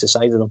like twice the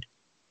size of them.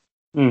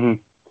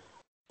 Mm-hmm.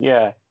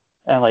 Yeah,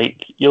 and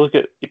like you look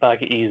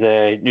back at his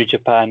New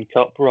Japan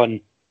Cup run,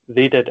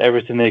 they did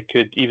everything they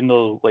could, even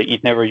though like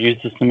he'd never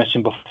used the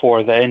submission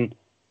before then.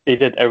 They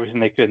did everything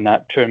they could in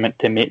that tournament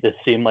to make this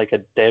seem like a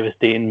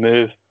devastating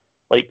move.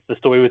 Like the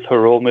story with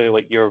Hiromu,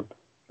 like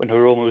when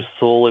Hiromu was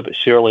slowly but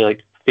surely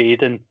like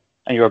fading,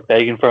 and you were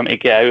begging for him to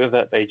get out of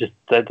it, but he just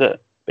did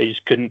it. But he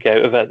just couldn't get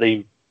out of it.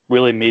 They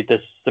really made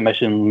this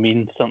submission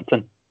mean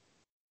something.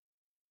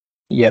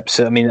 Yep.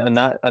 So I mean, on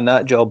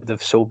that job,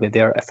 they've sold me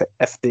there.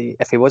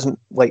 If he wasn't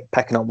like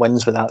picking up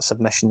wins with that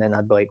submission, then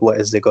I'd be like, what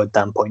is the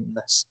goddamn point in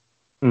this?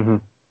 Mm-hmm.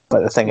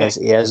 But the thing is,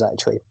 he is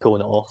actually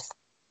pulling it off.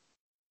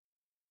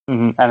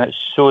 Mm-hmm. And it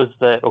shows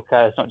that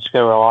Okada's not just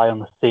going to rely on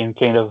the same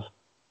kind of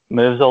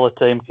moves all the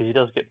time, because he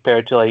does get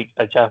paired to like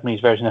a Japanese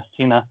version of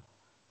Cena.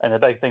 And the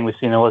big thing with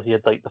Cena was he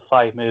had like the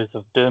 5 moves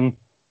of Doom,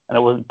 and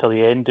it wasn't until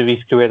the end of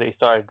his career that he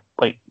started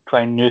like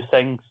trying new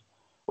things.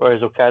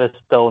 Whereas Okada's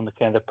still in the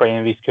kind of prime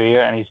of his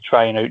career, and he's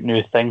trying out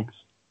new things.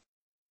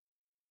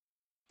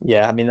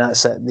 Yeah, I mean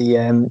that's it.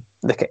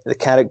 The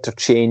character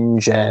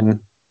change,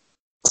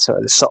 sort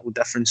of the subtle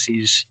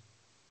differences.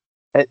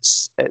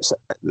 This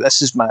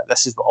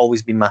has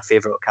always been my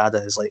favourite Okada.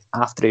 Is like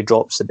after he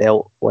drops the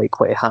belt, like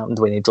what happened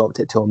when he dropped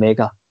it to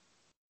Omega.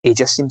 He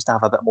just seems to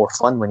have a bit more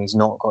fun when he's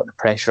not got the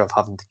pressure of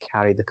having to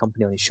carry the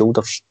company on his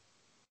shoulders.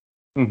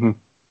 Mm-hmm.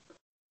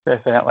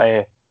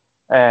 Definitely.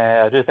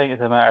 I do think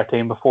it's a matter of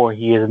time before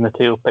he is in the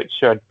title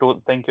picture. I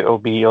don't think it will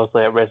be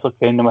obviously at Wrestle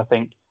Kingdom. I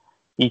think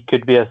he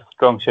could be a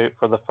strong shout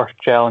for the first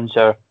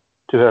challenger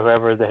to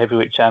whoever the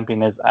heavyweight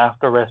champion is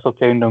after Wrestle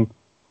Kingdom.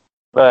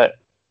 But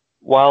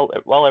while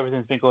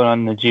everything's been going on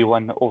in the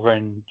G1 over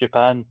in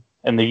Japan,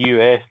 in the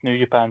US, New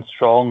Japan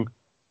Strong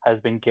has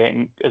been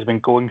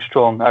going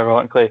strong.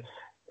 Ironically,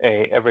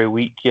 every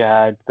week you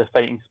had the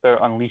Fighting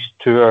Spirit Unleashed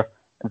tour,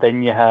 and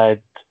then you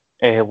had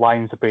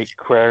Lions of Break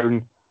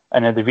Crown.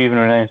 And then they've even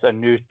announced a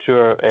new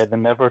tour, the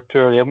Never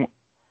Tour. They haven't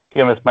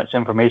given us much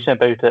information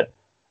about it.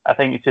 I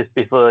think it's just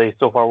basically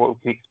so far what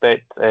we can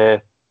expect.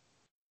 We're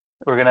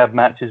going to have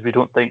matches we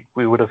don't think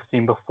we would have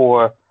seen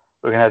before.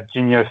 We're going to have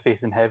juniors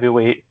facing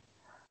heavyweight.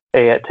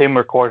 At time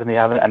recording, they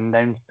haven't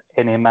announced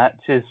any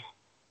matches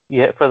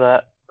yet for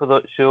that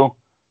show.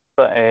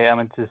 But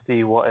I'm interested to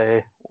see what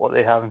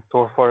they have in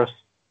store for us.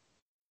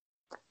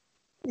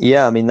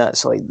 Yeah, I mean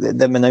that's like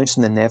them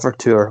announcing the Never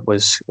Tour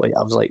was like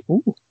I was like,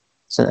 ooh.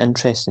 It's an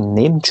interesting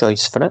name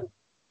choice for it.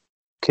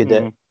 Could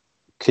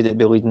it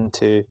be leading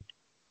to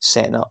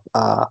setting up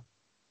a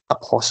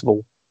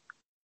possible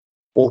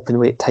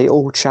openweight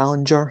title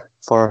challenger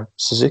for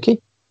Suzuki?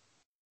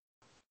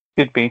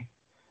 Could be.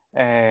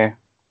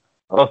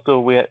 Also,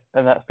 we had,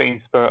 in that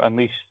Fighting Spirit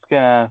Unleashed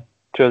tour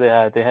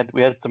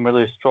we had some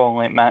really strong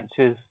like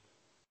matches.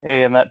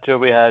 In that tour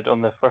we had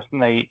on the first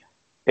night,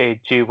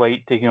 Jay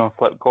White taking on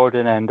Flip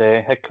Gordon and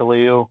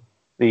Hikuleo,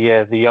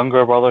 the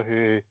younger brother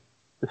who.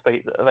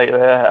 Despite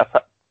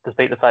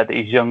the fact that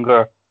he's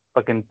younger,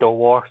 fucking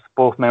Dwarfs,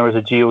 both members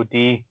of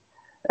GOD,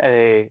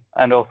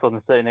 and also on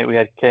the second night we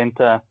had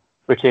Kenta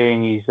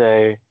retaining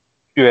his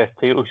US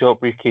title shot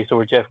briefcase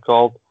over Jeff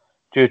Cobb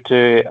due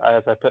to,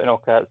 as I put in all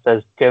caps,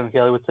 as Kevin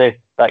Kelly would say,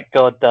 that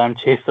goddamn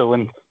Chase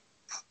Owens.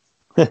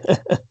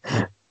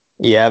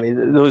 Yeah, I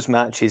mean those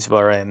matches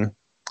were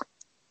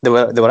they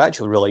were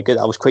actually really good.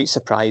 I was quite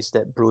surprised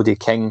that Brody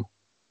King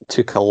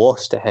took a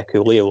loss to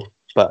Hikuleo,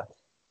 but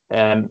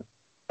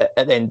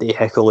at the end of the day,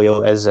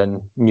 Hikuleo is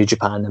in New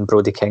Japan, and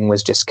Brody King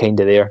was just kind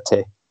of there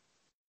to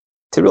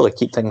really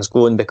keep things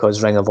going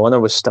because Ring of Honor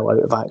was still out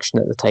of action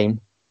at the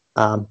time.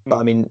 But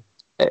I mean,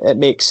 it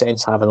makes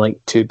sense having like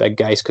 2 big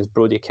guys because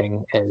Brody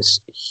King is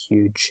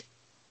huge,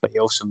 but he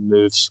also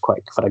moves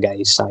quick for a guy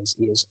his size.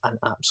 He is an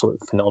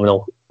absolute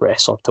phenomenal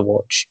wrestler to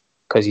watch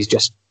because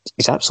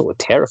he's absolutely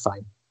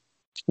terrifying.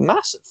 He's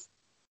massive.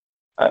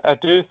 I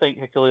do think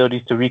Hikuleo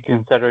needs to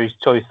reconsider his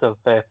choice of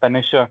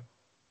finisher.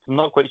 I'm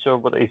not quite sure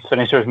what his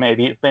finishers may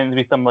be. It's meant to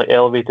be some like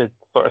elevated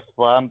sort of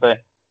slam,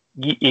 but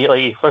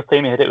first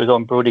time he hit it was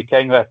on Brody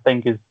King, who I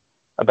think is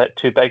a bit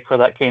too big for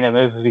that kind of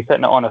move. If he's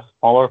hitting it on a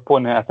smaller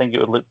opponent, I think it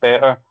would look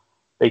better.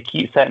 They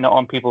keep setting it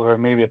on people who are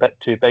maybe a bit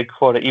too big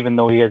for it, even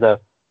though he is a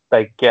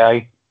big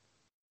guy.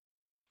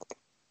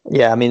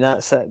 Yeah, I mean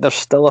that's it. There's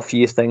still a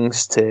few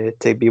things to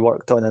be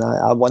worked on, and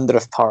I wonder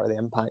if part of the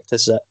impact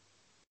is that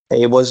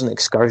he was an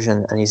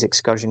Excursion, and his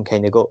Excursion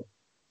kind of got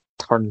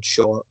turned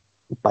short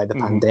by the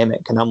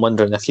pandemic, and I'm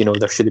wondering if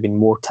there should have been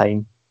more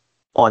time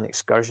on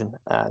Excursion.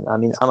 And I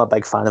mean, I'm a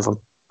big fan of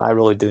him. I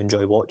really do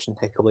enjoy watching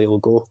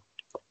Hikuleo go.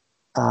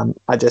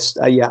 I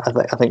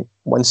think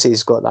once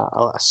he's got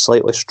a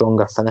slightly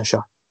stronger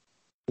finisher,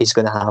 he's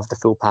going to have the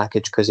full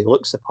package because he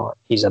looks the part.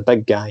 He's a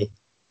big guy.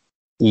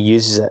 He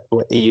uses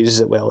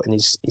it well, and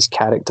his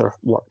character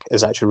work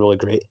is actually really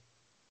great.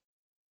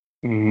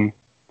 Mm-hmm.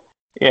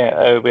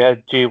 Yeah, we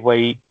had Jay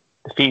White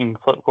defeating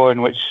Flip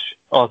Gordon, which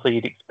also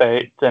you'd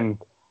expect, and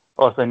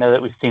also now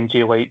that we've seen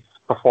Jay White's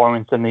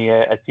performance in the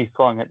Atis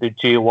Song at the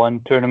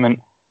J1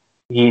 tournament,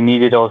 he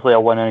needed obviously a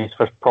win in his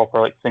first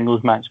proper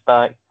singles match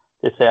back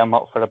to set him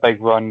up for a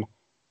big run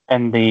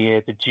in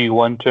the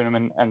G1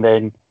 tournament. And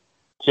then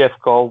Jeff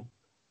Cobb,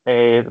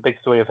 the big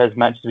story of his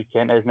match this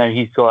weekend is now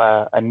he's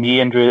got a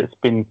knee injury that's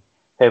been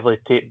heavily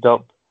taped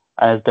up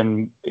and has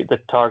been the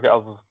target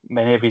of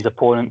many of his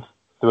opponents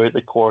throughout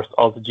the course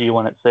of the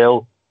G1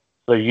 itself.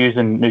 So they're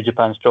using New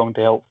Japan Strong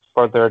to help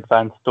further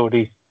advance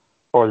stories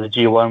for the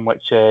G1,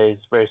 which is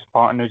very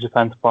smart on New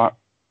Japan's part.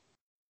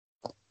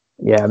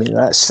 Yeah, I mean,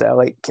 that's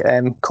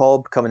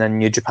Cobb coming in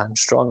New Japan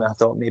Strong. I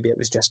thought maybe it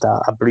was just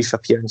a brief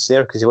appearance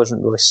there because he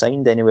wasn't really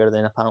signed anywhere.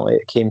 Then apparently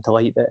it came to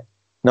light that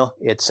no,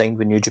 he had signed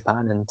with New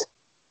Japan and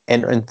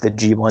entered into the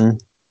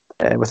G1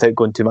 without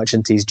going too much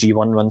into his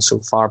G1 run so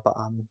far. But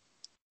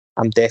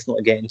I'm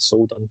definitely getting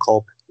sold on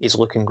Cobb. He's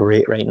looking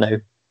great right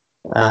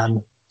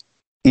now.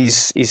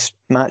 His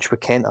match with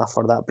Kenta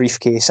for that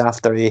briefcase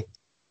after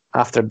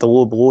the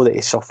low blow that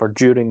he suffered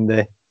during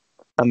the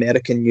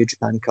American New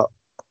Japan Cup.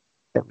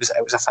 It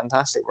was a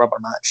fantastic rubber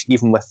match,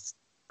 even with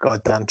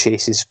goddamn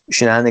Chase's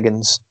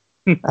shenanigans.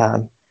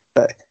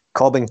 But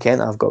Cobb and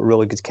Kenta have got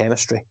really good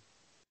chemistry.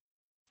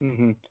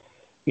 Mm-hmm.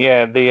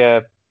 Yeah,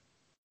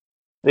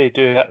 they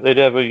do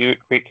have a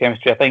great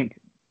chemistry. I think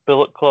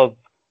Bullet Club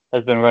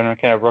has been running a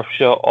kind of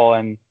roughshod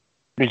on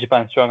New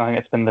Japan Strong. I think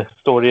it's been the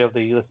story of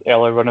this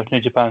early run of New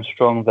Japan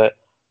Strong that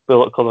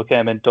Bullet Club have kind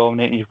of been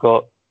dominating. You've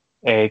got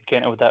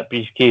Kenta with that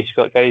briefcase. You've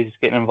got guys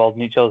getting involved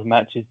in each other's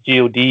matches.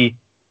 GOD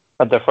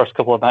had their first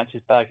couple of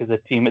matches back as a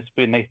team. It's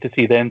been nice to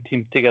see them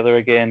team together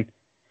again.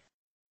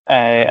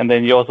 And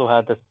then you also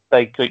had this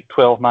big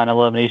 12-man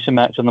elimination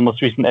match on the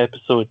most recent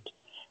episode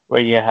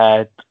where you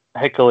had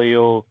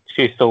Hikuleo,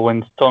 Chase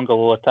Owens, Tonga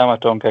Loa, Tama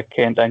Tonga,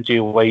 Kent and Jay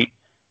White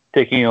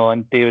taking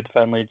on David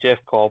Finlay,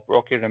 Jeff Cobb,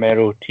 Rocky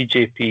Romero,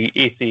 TJP,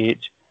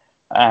 ACH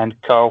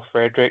and Carl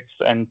Fredericks.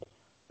 And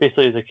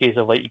basically it's a case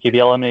of you could be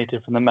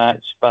eliminated from the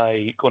match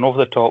by going over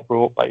the top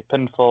rope, by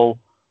pinfall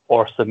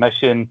or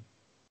submission.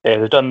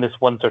 They've done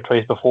this once or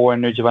twice before in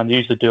New Japan. They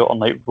usually do it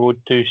on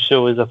Road to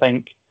shows, I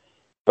think.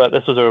 But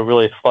this was a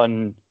really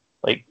fun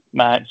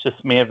match.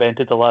 Just main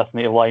evented the last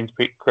night of Lions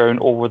Break Crown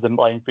over the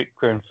Lions Break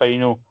Crown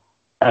final.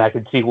 And I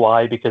can see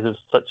why, because it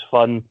was such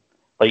fun.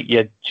 You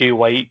had Jay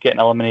White getting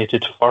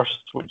eliminated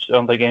first, which I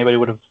don't think anybody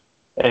would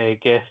have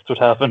guessed would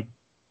happen.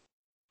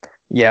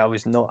 Yeah,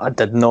 I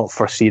did not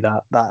foresee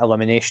that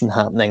elimination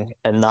happening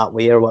in that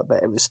way or what,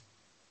 but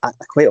I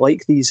quite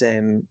like these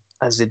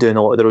as they do in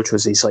a lot of the road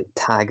shows, these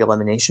tag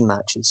elimination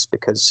matches,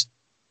 because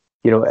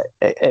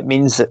it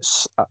means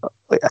that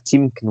a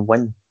team can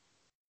win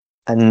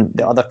and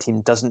the other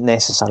team doesn't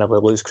necessarily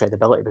lose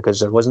credibility because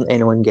there wasn't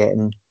anyone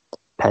getting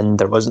pinned,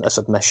 there wasn't a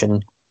submission, there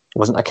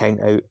wasn't a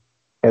count out,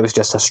 it was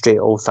just a straight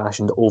old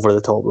fashioned over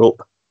the top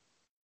rope.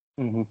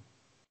 Mm-hmm.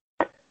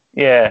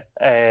 Yeah,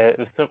 it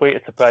was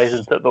quite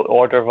surprising that the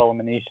order of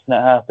elimination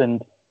that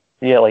happened.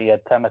 Yeah, you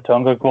had Tama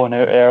Tonga going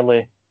out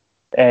early.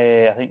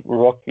 I think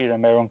Rocky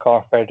Romero and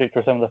Carl Fredericks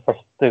were some of the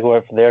first to go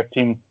out for their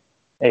team.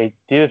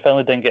 David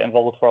Finlay didn't get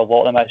involved for a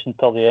lot of the match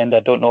until the end. I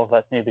don't know if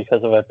that's maybe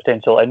because of a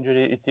potential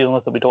injury he's dealing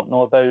with that we don't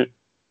know about.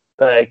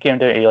 But it came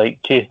down to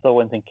Chase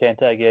Owens and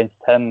Kenta against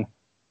him.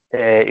 He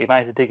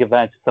managed to take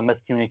advantage of some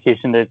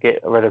miscommunication to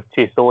get rid of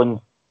Chase Owens,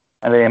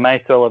 and then he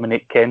managed to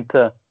eliminate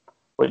Kenta,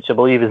 which I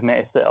believe is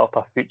meant to set up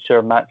a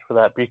future match for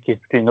that briefcase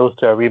between those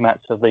two, a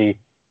rematch of the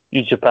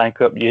New Japan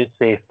Cup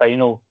USA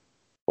final.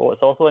 But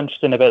what's also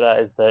interesting about that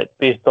is that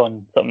based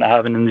on something that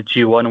happened in the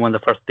G1 on one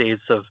of the first days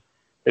of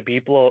the B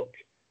block,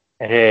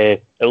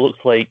 it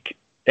looks like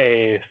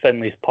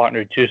Finlay's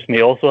partner Juice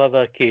may also have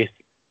a case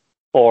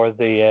for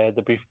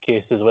the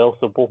briefcase as well.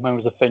 So both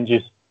members of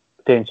FinJuice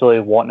potentially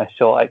wanting a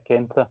shot at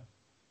Kenta.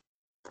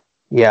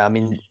 Yeah, I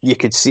mean, you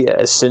could see it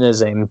as soon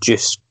as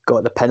Juice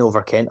got the pin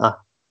over Kenta,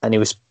 and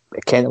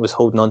Kenta was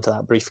holding on to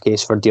that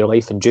briefcase for dear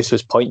life, and Juice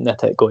was pointing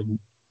at it, going,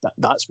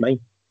 "That's mine,"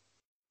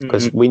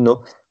 because we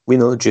know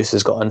Juice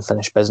has got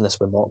unfinished business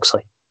with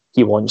Moxley.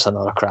 He wants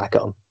another crack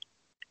at him.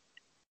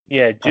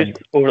 Yeah, Juice.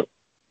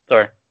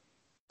 Sorry.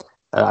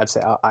 I'd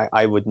say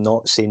I would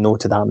not say no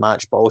to that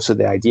match, but also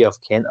the idea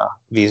of Kenta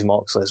vs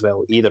Moxley as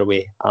well. Either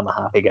way, I'm a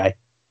happy guy.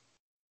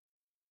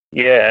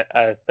 Yeah,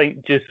 I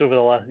think just over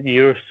the last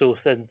year or so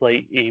since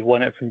he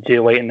won it from Jay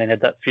White and then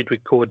had that feud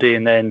with Cody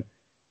and then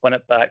won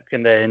it back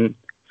and then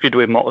feud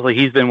with Moxley,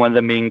 he's been one of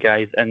the main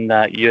guys in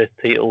that US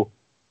title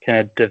kind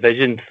of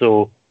division,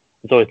 so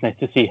it's always nice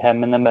to see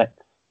him in the mix.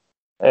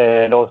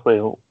 And obviously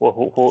we'll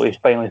hopefully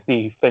finally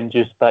see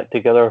FinJuice back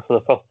together for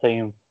the first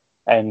time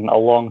in a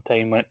long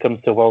time when it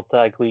comes to World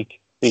Tag League,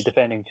 the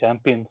defending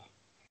champions.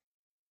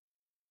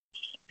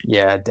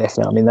 Yeah,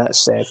 definitely. I mean,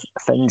 that's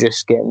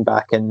FinJuice getting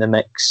back in the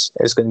mix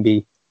is going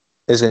to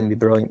be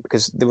brilliant,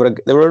 because they were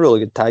a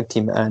really good tag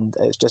team, and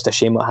it's just a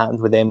shame what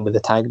happened with them with the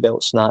tag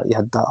belts and that. You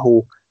had that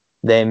whole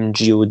them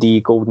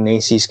GOD Golden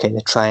Aces kind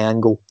of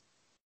triangle,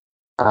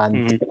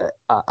 and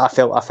I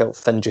felt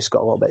FinJuice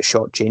got a little bit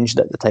shortchanged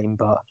at the time.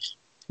 But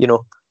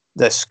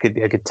this could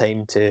be a good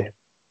time to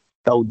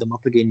build them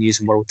up again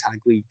using World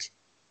Tag League,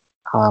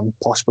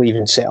 possibly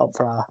even set up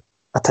for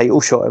a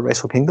title shot at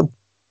Wrestle Kingdom.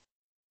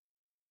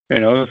 Who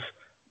knows?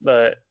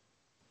 but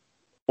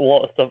a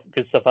lot of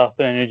good stuff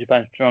happening in New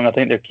Japan Strong. I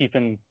think they're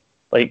keeping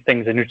like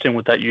things interesting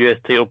with that US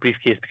title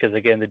briefcase because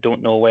again they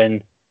don't know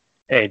when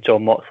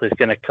John Moxley is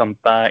going to come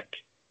back.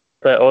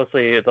 But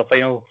obviously the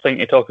final thing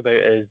to talk about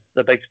is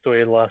the big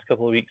story of the last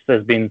couple of weeks.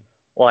 There's been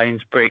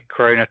Lions Break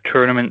Crown, a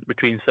tournament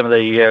between some of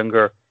the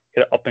younger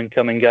kind of up and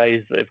coming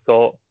guys that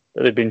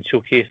they've been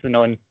showcasing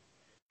on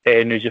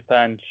New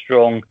Japan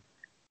Strong,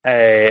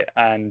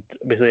 and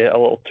basically a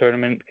little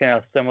tournament kind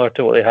of similar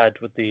to what they had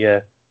with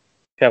the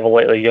kind of a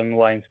lightly young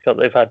Lions Cup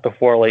they've had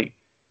before. Like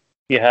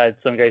you had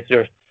some guys who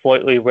are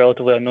slightly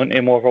relatively unknown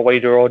to more of a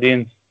wider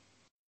audience.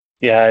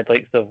 You had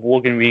like of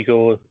Logan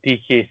Rigo,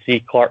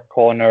 DKC, Clark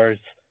Connors,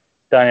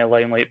 Danny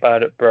Limelight,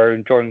 Barrett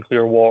Brown, Jordan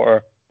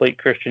Clearwater, Blake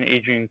Christian,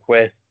 Adrian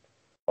Quest,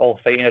 all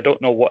fighting. I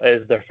don't know what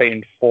it is they're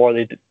fighting for.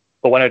 The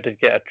winner did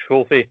get a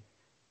trophy,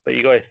 but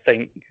you got to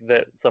think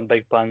that some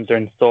big plans are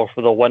in store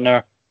for the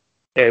winner.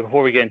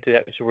 Before we get into the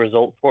actual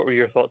results, what were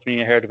your thoughts when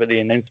you heard about the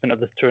announcement of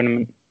this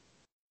tournament?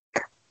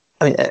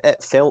 I mean,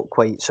 it felt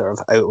quite sort of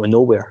out of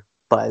nowhere,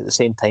 but at the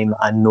same time,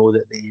 I know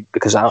that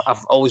because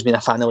I've always been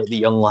a fan of like the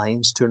Young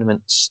Lions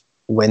tournaments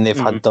when they've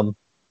had them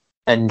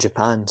in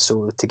Japan,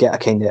 so to get a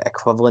kind of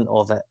equivalent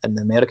of it in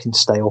the American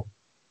style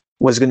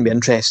was going to be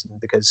interesting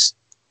because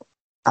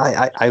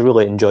I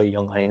really enjoy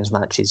Young Lions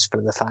matches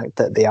for the fact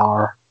that they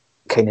are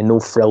kind of no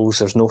frills,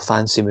 there's no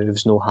fancy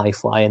moves, no high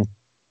flying.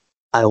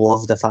 I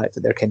love the fact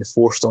that they're kind of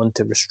forced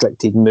onto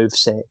restricted move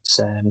sets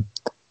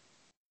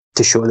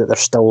to show that they're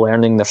still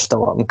learning, they're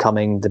still up and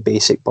coming, the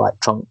basic black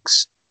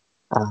trunks,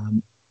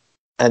 and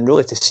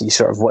really to see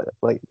sort of what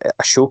like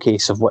a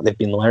showcase of what they've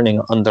been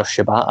learning under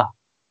Shibata,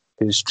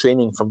 whose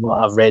training, from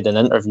what I've read in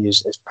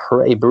interviews, is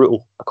pretty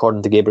brutal,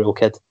 according to Gabriel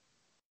Kidd.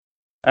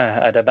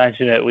 I'd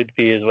imagine it would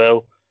be as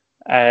well.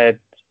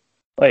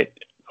 Like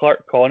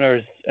Clark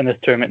Connors in this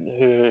tournament,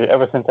 who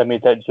ever since I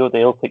made that joke, the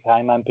Celtic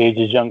Hangman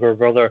Page's younger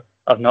brother,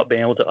 I've not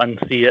been able to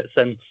unsee it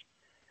since.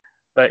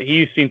 But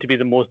he seemed to be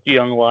the most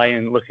young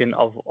lion looking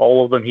of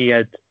all of them. He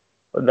had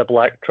the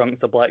black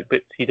trunks, the black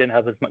boots. He didn't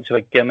have as much of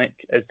a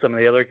gimmick as some of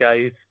the other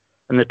guys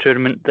in the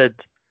tournament did.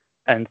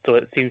 And so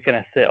it seemed kind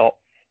of set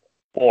up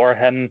for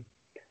him.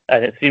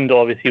 And it seemed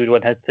obvious he would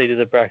win his side of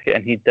the bracket,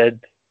 and he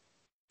did.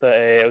 But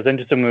it was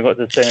interesting when we got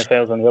to the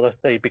semi-finals on the other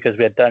side because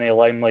we had Danny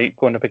Limelight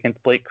going up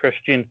against Blake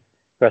Christian,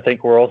 who I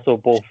think were also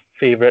both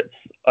favourites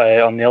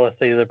on the other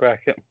side of the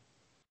bracket.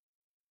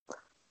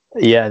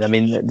 Yeah, I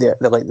mean, they're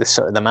like the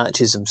sort of the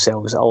matches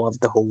themselves. I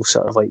love the whole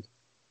sort of like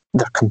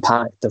they're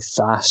compact, they're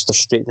fast, they're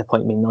straight to the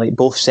point. I mean, like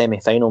both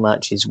semi-final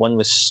matches, one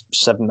was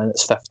 7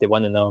 minutes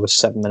 51 and the other was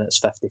 7 minutes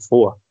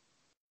 54.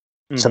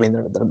 So I mean,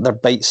 they're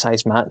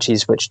bite-sized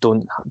matches which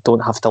don't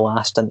have to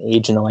last an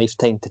age and a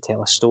lifetime to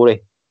tell a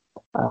story,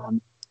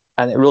 and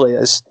it really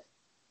is.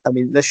 I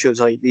mean, this shows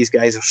like these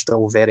guys are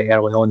still very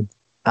early on,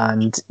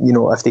 and you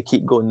know if they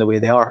keep going the way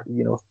they are,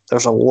 you know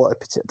there's a lot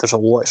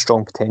of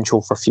strong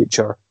potential for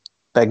future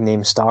big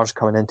name stars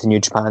coming into New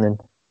Japan, and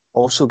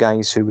also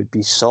guys who would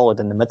be solid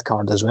in the mid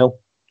card as well.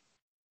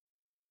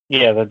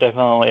 Yeah, they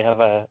definitely have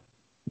a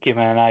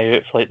given an eye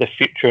out for like the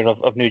future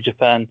of New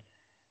Japan.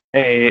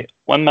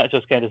 One match I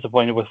was kind of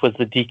disappointed with was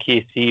the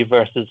DKC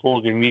versus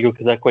Logan Rigo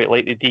because I quite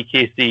like the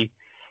DKC,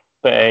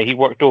 but he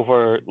worked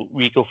over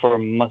Rigo for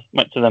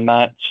much of the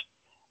match,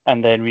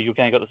 and then Rigo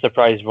kind of got the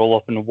surprise roll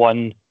up and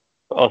won,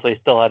 but also he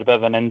still had a bit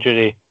of an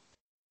injury,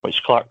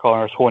 which Clark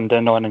Connors honed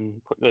in on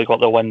and quickly got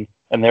the win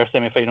in their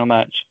semi-final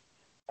match.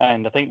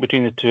 And I think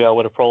between the two, I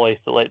would have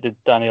probably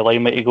selected Danny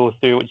Limelight to go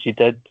through, which he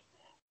did,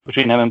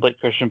 between him and Blake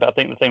Christian. But I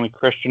think the thing with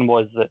Christian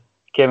was that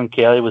Kevin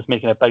Kelly was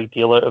making a big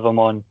deal out of him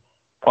on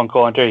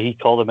commentary. He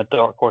called him a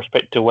dark horse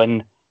pick to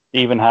win. He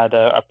even had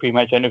a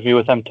pre-match interview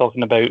with him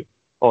talking about,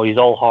 oh, he's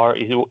all heart,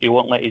 he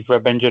won't let his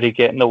rib injury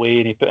get in the way,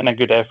 and he put in a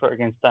good effort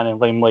against Danny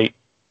Limelight.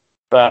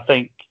 But I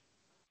think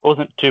it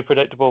wasn't too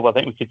predictable, but I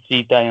think we could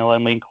see Danny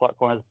Limelight and Clark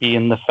Connors be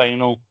in the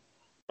final.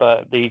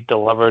 But they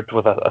delivered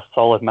with a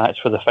solid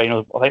match for the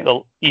final. I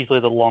think easily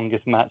the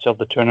longest match of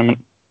the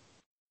tournament.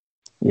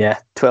 Yeah,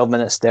 12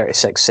 minutes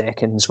 36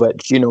 seconds,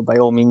 which, you know, by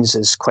all means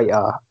is quite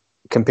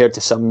compared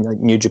to some like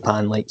New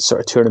Japan, like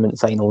sort of tournament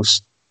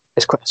finals,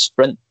 it's quite a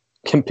sprint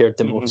compared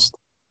to most.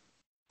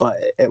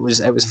 But it was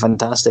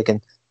fantastic.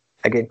 And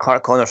again,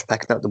 Clark Connors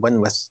picking up the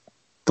win with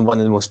one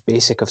of the most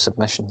basic of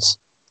submissions,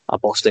 a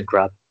Boston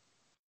Crab.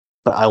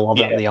 But I love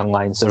it, the Young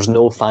Lions. There's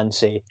no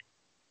fancy,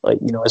 like,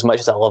 you know, as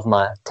much as I love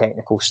my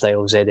technical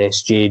style,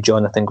 ZSJ,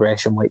 Jonathan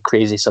Gresham, like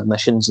crazy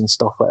submissions and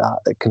stuff like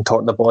that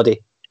contort the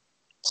body.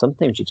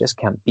 Sometimes you just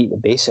can't beat the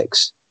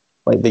basics.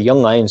 Like the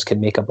Young Lions can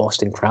make a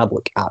Boston Crab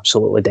look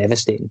absolutely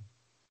devastating.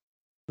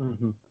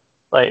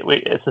 Like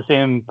it's the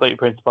same like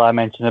principle I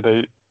mentioned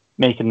about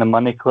making the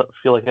money clip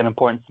feel like an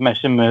important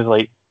submission move.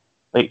 Like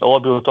a lot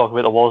of people talk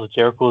about the Walls of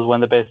Jericho as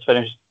one of the best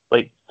finished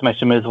like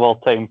submission moves of all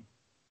time,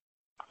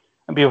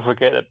 and people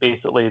forget that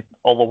basically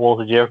all the Walls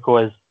of Jericho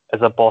is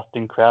a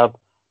Boston Crab.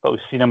 But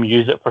we've seen them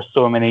use it for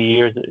so many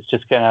years that it's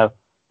just kind of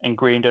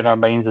ingrained in our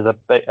minds as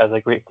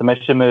a great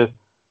submission move.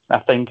 I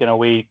think in a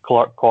way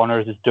Clark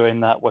Connors is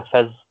doing that with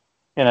his,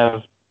 you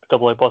know,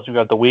 double A Boston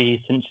Crab, the way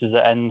he cinches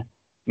it in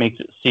makes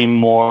it seem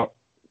more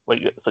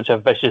like such a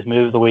vicious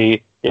move the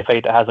way the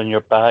fight it has on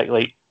your back.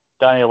 Like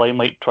Danny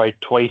Limelight tried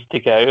twice to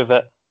get out of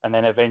it, and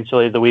then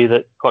eventually the way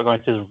that Clark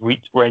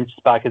Gaunt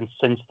wrenched back and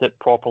cinched it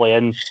properly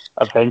in,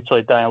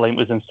 eventually Danny Limelight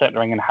was in center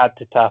ring and had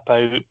to tap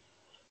out.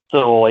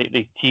 So like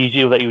they tease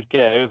you that he would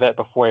get out of it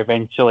before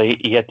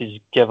eventually he had to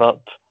just give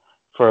up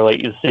for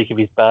like the sake of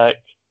his back.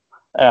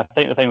 I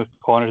think the thing with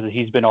Connor is that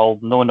he's been all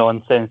no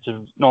nonsense,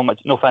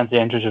 no fancy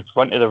entries in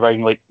front of the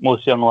ring like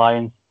most young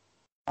lions,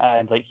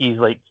 and like he's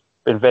like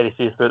been very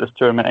serious throughout this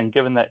tournament. And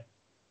given that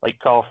like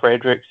Carl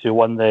Fredericks, who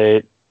won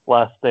the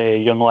last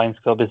Young Lions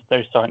Club, is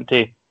now starting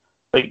to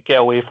like get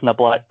away from the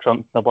black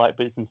trunks and the black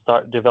boots and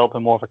start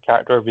developing more of a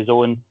character of his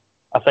own,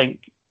 I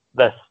think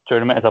this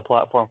tournament is a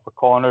platform for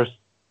Connors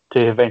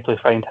to eventually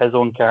find his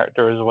own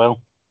character as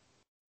well.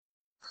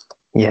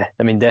 Yeah,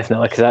 I mean,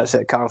 definitely, because that's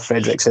it. Carl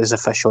Fredericks is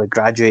officially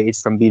graduated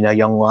from being a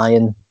young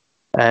lion.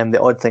 The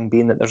odd thing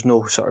being that there's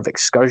no sort of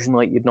excursion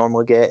like you'd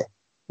normally get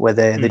with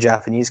the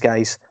Japanese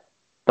guys,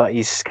 but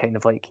he's kind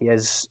of like, he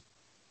is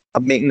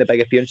making the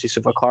big appearances.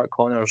 So for Clark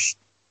Connors,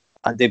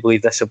 I do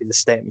believe this will be the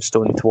stepping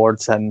stone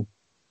towards him.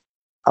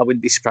 I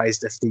wouldn't be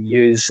surprised if they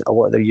use a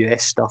lot of their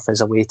US stuff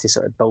as a way to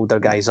sort of build their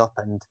guys up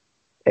and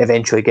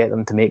eventually get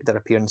them to make their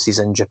appearances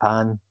in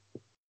Japan.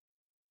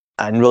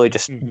 And really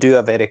just do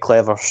a very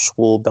clever,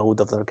 slow build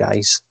of their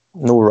guys.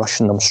 No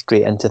rushing them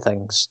straight into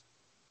things.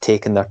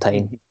 Taking their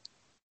time.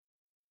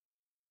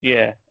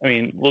 Yeah, I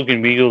mean,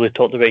 Logan Regal, they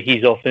talked about,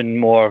 he's often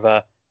more of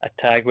a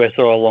tag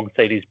wrestler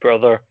alongside his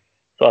brother.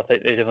 So I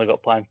think they definitely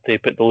got plans to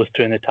put those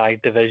two in the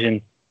tag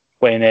division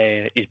when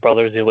his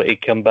brother's able to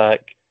come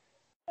back.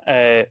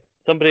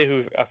 Somebody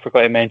who I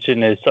forgot to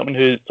mention is someone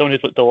who's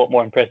looked a lot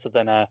more impressive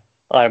than I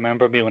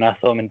remember me when I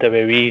saw him in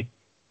WWE.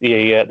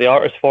 The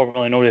artist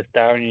formerly known as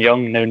Darren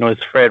Young, now known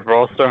as Fred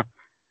Rosser,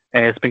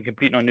 has been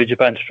competing on New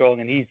Japan Strong,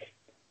 and he's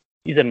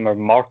in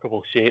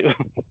remarkable shape.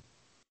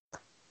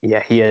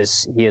 Yeah, he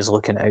is. He is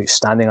looking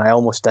outstanding. I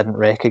almost didn't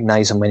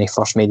recognise him when he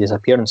first made his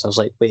appearance. I was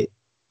like, wait,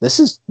 this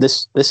is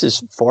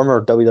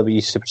former WWE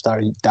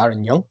superstar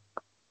Darren Young.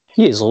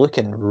 He is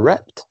looking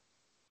ripped.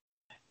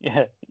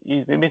 Yeah,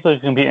 he's basically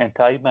competing in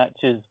tag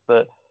matches,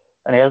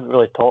 and he hasn't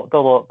really talked a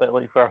lot, but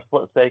like for a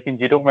split second,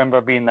 you don't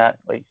remember being that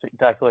like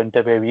spectacular in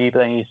WWE, but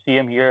then you see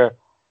him here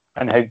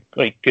and how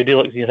like good he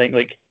looks, and you think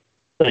like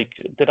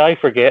did I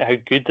forget how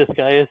good this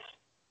guy is?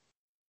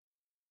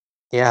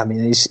 Yeah, I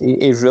mean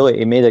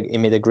he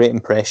made a great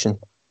impression,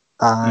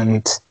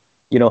 and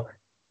you know,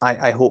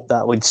 I hope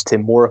that leads to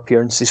more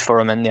appearances for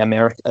him in the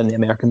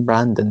American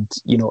brand, and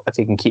you know, if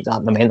he can keep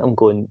that momentum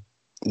going,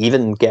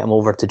 even get him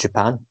over to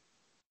Japan.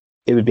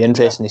 It would be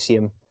interesting to see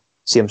him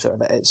sort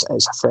of it's a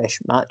fresh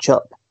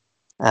matchup.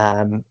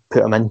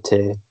 Put him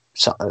into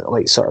sort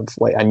of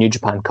like a New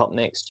Japan Cup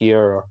next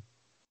year, or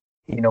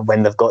you know,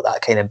 when they've got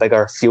that kind of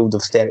bigger field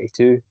of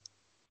 32.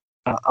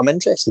 I'm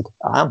interested.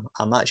 I'm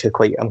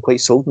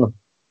quite sold on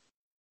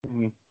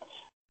them.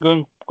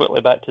 Going quickly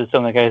back to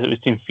some of the guys that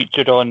we've seen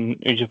featured on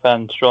New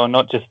Japan Strong,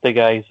 not just the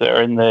guys that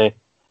are in the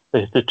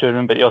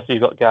tournament, but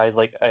you've got guys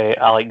like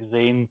Alex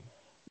Zane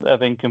that have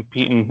been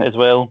competing as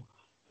well.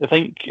 I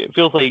think it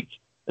feels like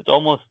it's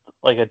almost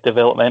like a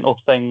developmental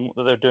thing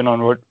that they're doing on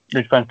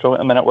New Japan Strong at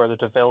the minute, where they're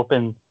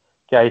developing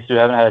guys who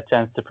haven't had a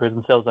chance to prove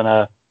themselves on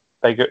a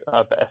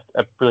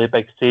really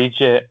big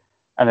stage yet.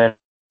 And then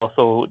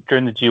also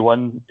during the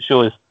G1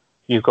 shows,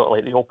 you've got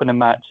like the opening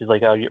match is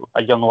like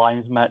a Young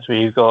Lions match where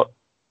you've got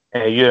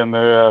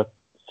Uemura,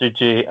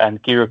 Tsuji,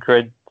 and Giro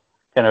Grid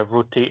kind of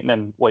rotating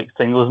in like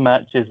singles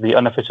matches. The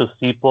unofficial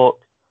C block,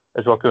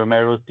 as Rocky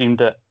Romero's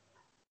deemed it.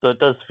 So it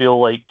does feel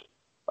like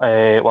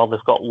while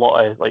they've got a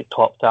lot of like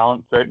top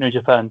talent throughout New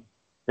Japan,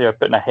 they are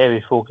putting a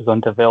heavy focus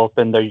on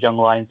developing their young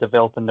lions,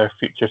 developing their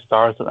future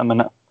stars at the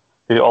minute.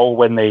 Who all,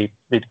 when they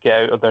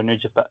get out of their New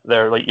Japan,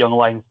 their like young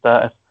lion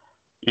status,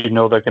 you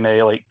know they're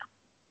gonna like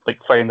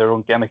find their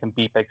own gimmick and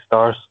be big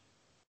stars.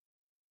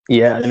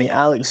 Yeah, I mean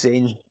Alex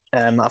Zane,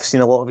 I've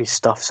seen a lot of his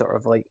stuff sort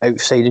of like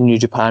outside of New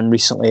Japan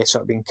recently. I've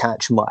sort of been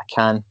catching what I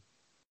can.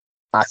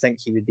 I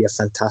think he would be a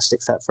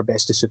fantastic fit for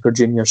Best of Super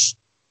Juniors.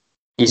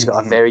 He's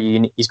got a very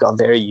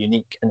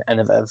unique and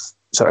innovative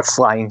sort of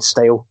flying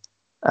style.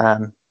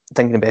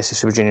 Thinking of Best of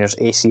Super Juniors,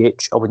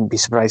 ACH, I wouldn't be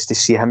surprised to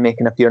see him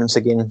make an appearance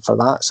again for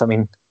that. So I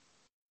mean,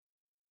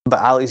 but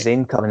Alex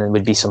Zane coming in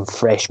would be some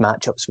fresh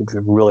matchups, would be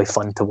really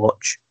fun to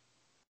watch.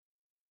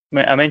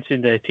 I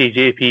mentioned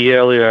TJP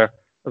earlier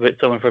about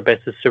someone for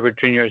Best of Super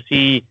Juniors.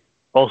 He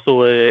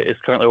also is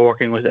currently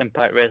working with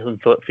Impact Wrestling,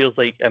 so it feels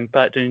like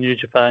Impact and New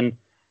Japan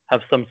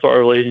have some sort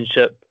of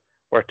relationship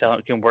where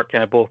talent can work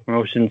kind of both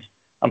promotions.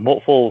 I'm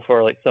hopeful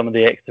for like some of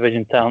the X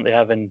Division talent they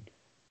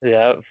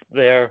have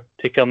there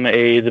to come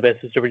to the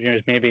Best of Super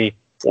Juniors. Maybe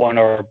one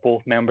or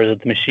both members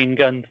of the Machine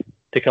Guns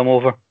to come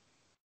over.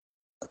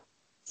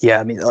 Yeah,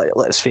 I mean, like,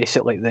 let's face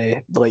it,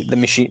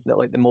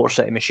 the Motor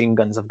City Machine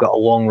Guns have got a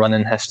long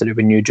running history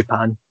with New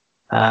Japan.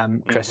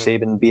 Chris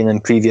Sabin being in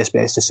previous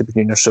Best of Super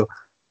Juniors. So,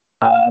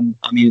 I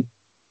mean,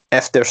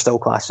 if they're still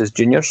classed as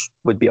juniors,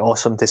 would be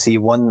awesome to see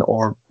one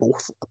or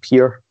both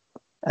appear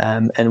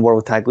in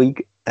World Tag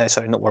League.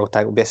 sorry, not World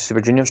Tag League, Best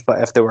Super Juniors,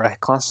 but if they were a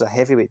class as a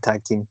heavyweight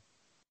tag team,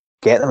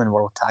 get them in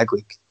World Tag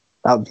League.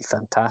 That would be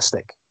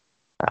fantastic.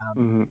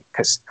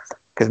 Because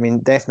I mean,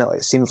 definitely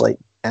it seems like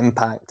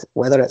Impact,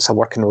 whether it's a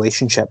working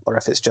relationship or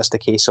if it's just a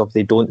case of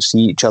they don't see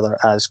each other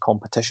as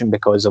competition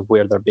because of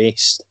where they're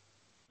based.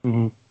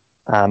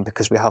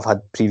 Because we have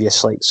had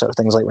previous like sort of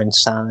things like when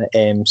Sami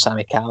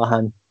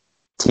Callihan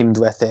teamed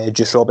with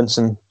Juice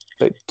Robinson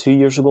about 2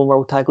 years ago in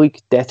World Tag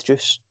League, Death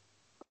Juice,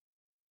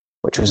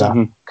 which was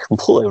a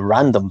completely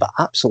random but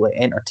absolutely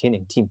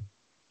entertaining team.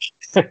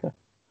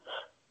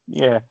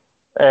 Yeah.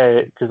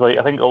 Because like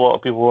I think a lot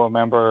of people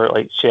remember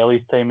like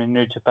Shelley's time in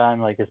New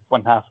Japan, like as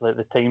one half of like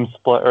the Time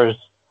Splitters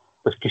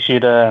with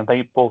Kushida, and I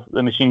think both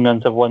the Machine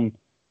Guns have won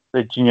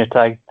the junior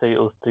tag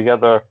titles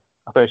together.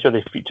 I'm pretty sure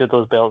they featured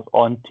those belts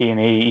on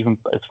TNA even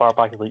as far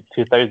back as like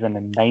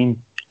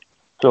 2009.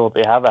 So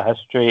they have a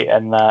history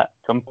in that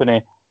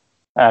company.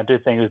 And I do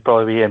think it would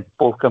probably be in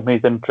both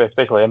companies' interest,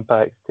 especially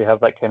Impact, to have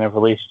that kind of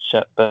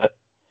relationship. But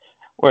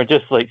we're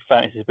just like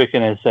fantasy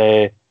booking as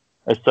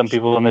some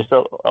people on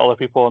the other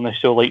people on the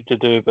show like to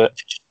do.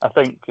 But I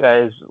think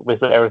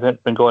with everything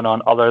that's been going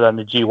on other than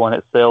the G1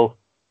 itself,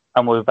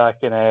 and we'll be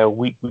back in a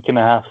week and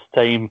a half's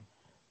time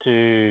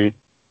to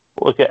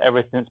look at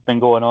everything that's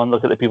been going on,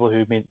 look at the people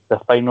who made the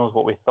finals,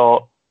 what we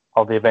thought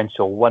of the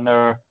eventual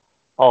winner,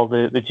 all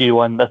the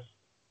G1.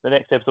 The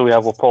next episode we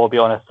have will probably be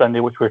on a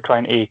Sunday, which we're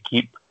trying to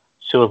keep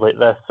shows like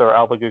this, or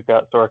Alba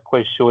Gugats, or a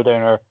Quiz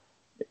Showdown,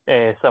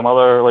 or some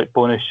other like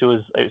bonus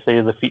shows outside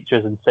of the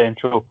features and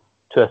Central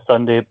to a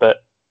Sunday.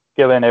 But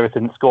given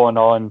everything that's going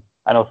on,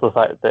 and also the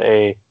fact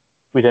that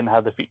we didn't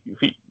have the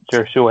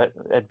feature show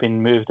had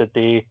been moved a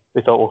day,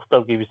 we thought we'll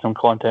still give you some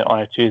content on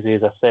a Tuesday,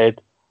 as I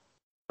said.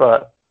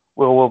 But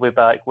we'll be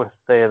back with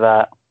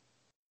that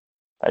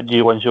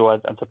G1 show.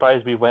 I'm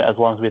surprised we went as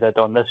long as we did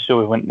on this show.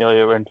 We went nearly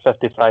around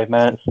 55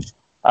 minutes.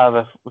 I have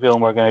a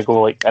feeling we're going to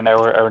go like an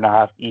hour and a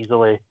half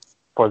easily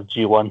for the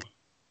G1.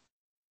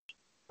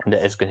 And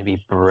it is going to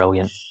be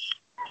brilliant.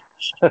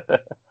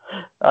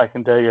 I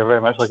can tell you're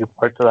very much looking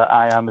forward to that.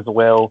 I am as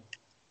well.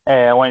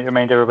 I want to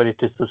remind everybody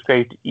to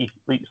subscribe to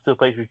Elite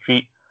Suplex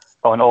Retreat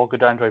on all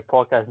good Android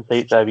podcasting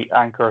sites. That'd be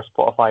Anchor,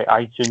 Spotify,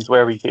 iTunes,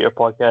 wherever you get your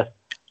podcast.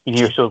 You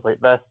can hear shows like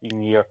this. You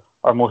can hear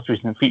our most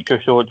recent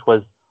feature show, which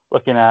was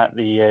looking at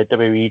the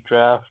WWE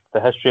draft,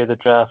 the history of the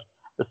draft,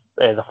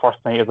 the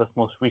first night of this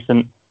most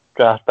recent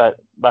draft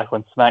back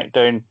on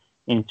SmackDown.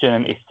 You can tune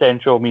into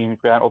Central. Me and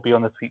Grant will be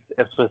on this week's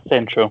episode of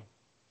Central.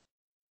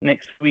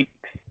 Next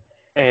week's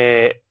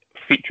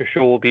feature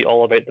show will be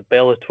all about the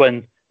Bella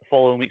Twins. The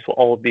following weeks will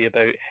all be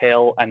about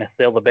Hell and a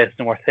Cell, the best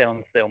and worst Hell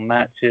in a Cell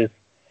matches.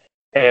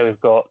 We've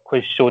got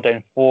Quiz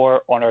Showdown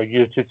 4 on our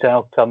YouTube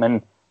channel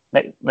coming.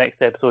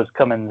 Next episode is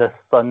coming this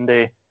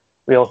Sunday.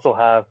 We also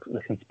have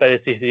the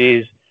Conspiracy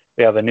Series.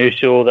 We have a new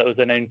show that was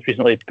announced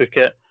recently, Book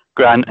It.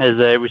 Grant has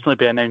recently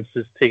been announced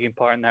as taking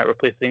part in that,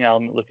 replacing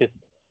Alan Lucas.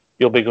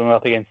 You'll be going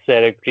up against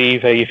Sarah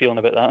Grieve. How are you feeling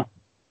about that?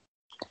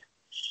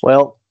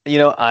 Well, you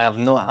know,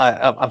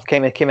 I've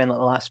kind of came in at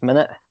the last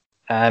minute.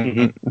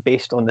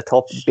 Based on the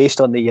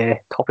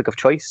topic of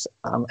choice,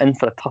 I'm in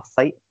for a tough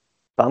fight,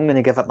 but I'm going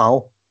to give it my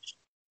all.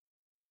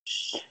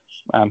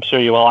 I'm sure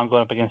you will. I'm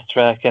going up against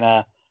Trek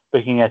and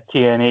booking a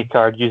TNA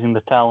card using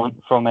the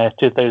talent from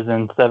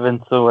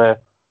 2007. So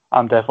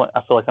I feel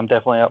like I'm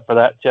definitely up for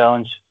that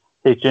challenge.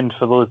 Stay tuned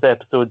for those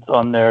episodes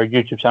on their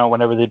YouTube channel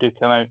whenever they do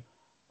come out,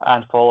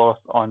 and follow us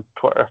on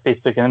Twitter,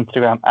 Facebook, and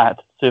Instagram at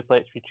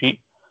Suplex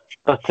Retreat.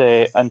 But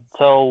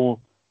until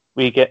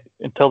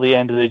the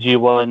end of the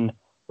G1.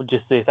 We'll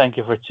just say thank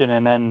you for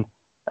tuning in,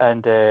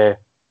 and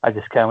I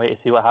just can't wait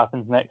to see what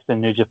happens next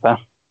in New Japan.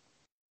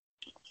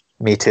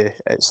 Me too.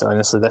 It's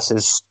honestly, this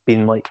has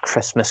been like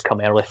Christmas come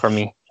early for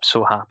me.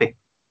 So happy.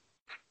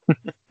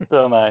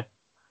 So am I.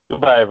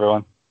 Goodbye,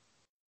 everyone.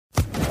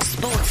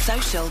 Sports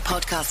Social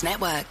Podcast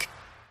Network.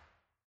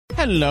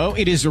 Hello,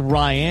 it is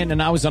Ryan,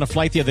 and I was on a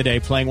flight the other day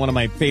playing one of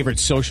my favorite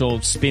social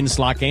spin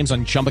slot games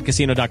on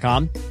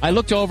ChumbaCasino.com. I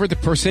looked over at the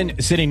person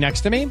sitting next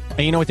to me, and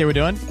you know what they were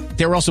doing?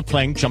 They were also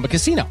playing Chumba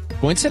Casino.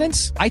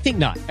 Coincidence? I think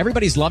not.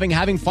 Everybody's loving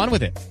having fun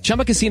with it.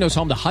 Chumba Casino is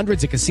home to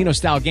hundreds of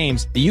casino-style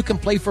games that you can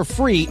play for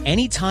free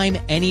anytime,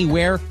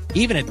 anywhere,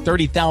 even at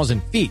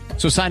 30,000 feet.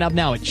 So sign up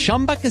now at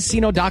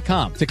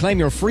ChumbaCasino.com to claim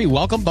your free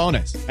welcome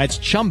bonus. That's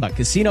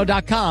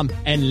ChumbaCasino.com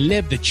and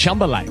live the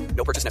Chumba life.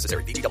 No purchase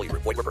necessary. VGW.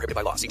 Void where prohibited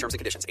by law. See terms and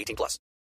conditions. 18+.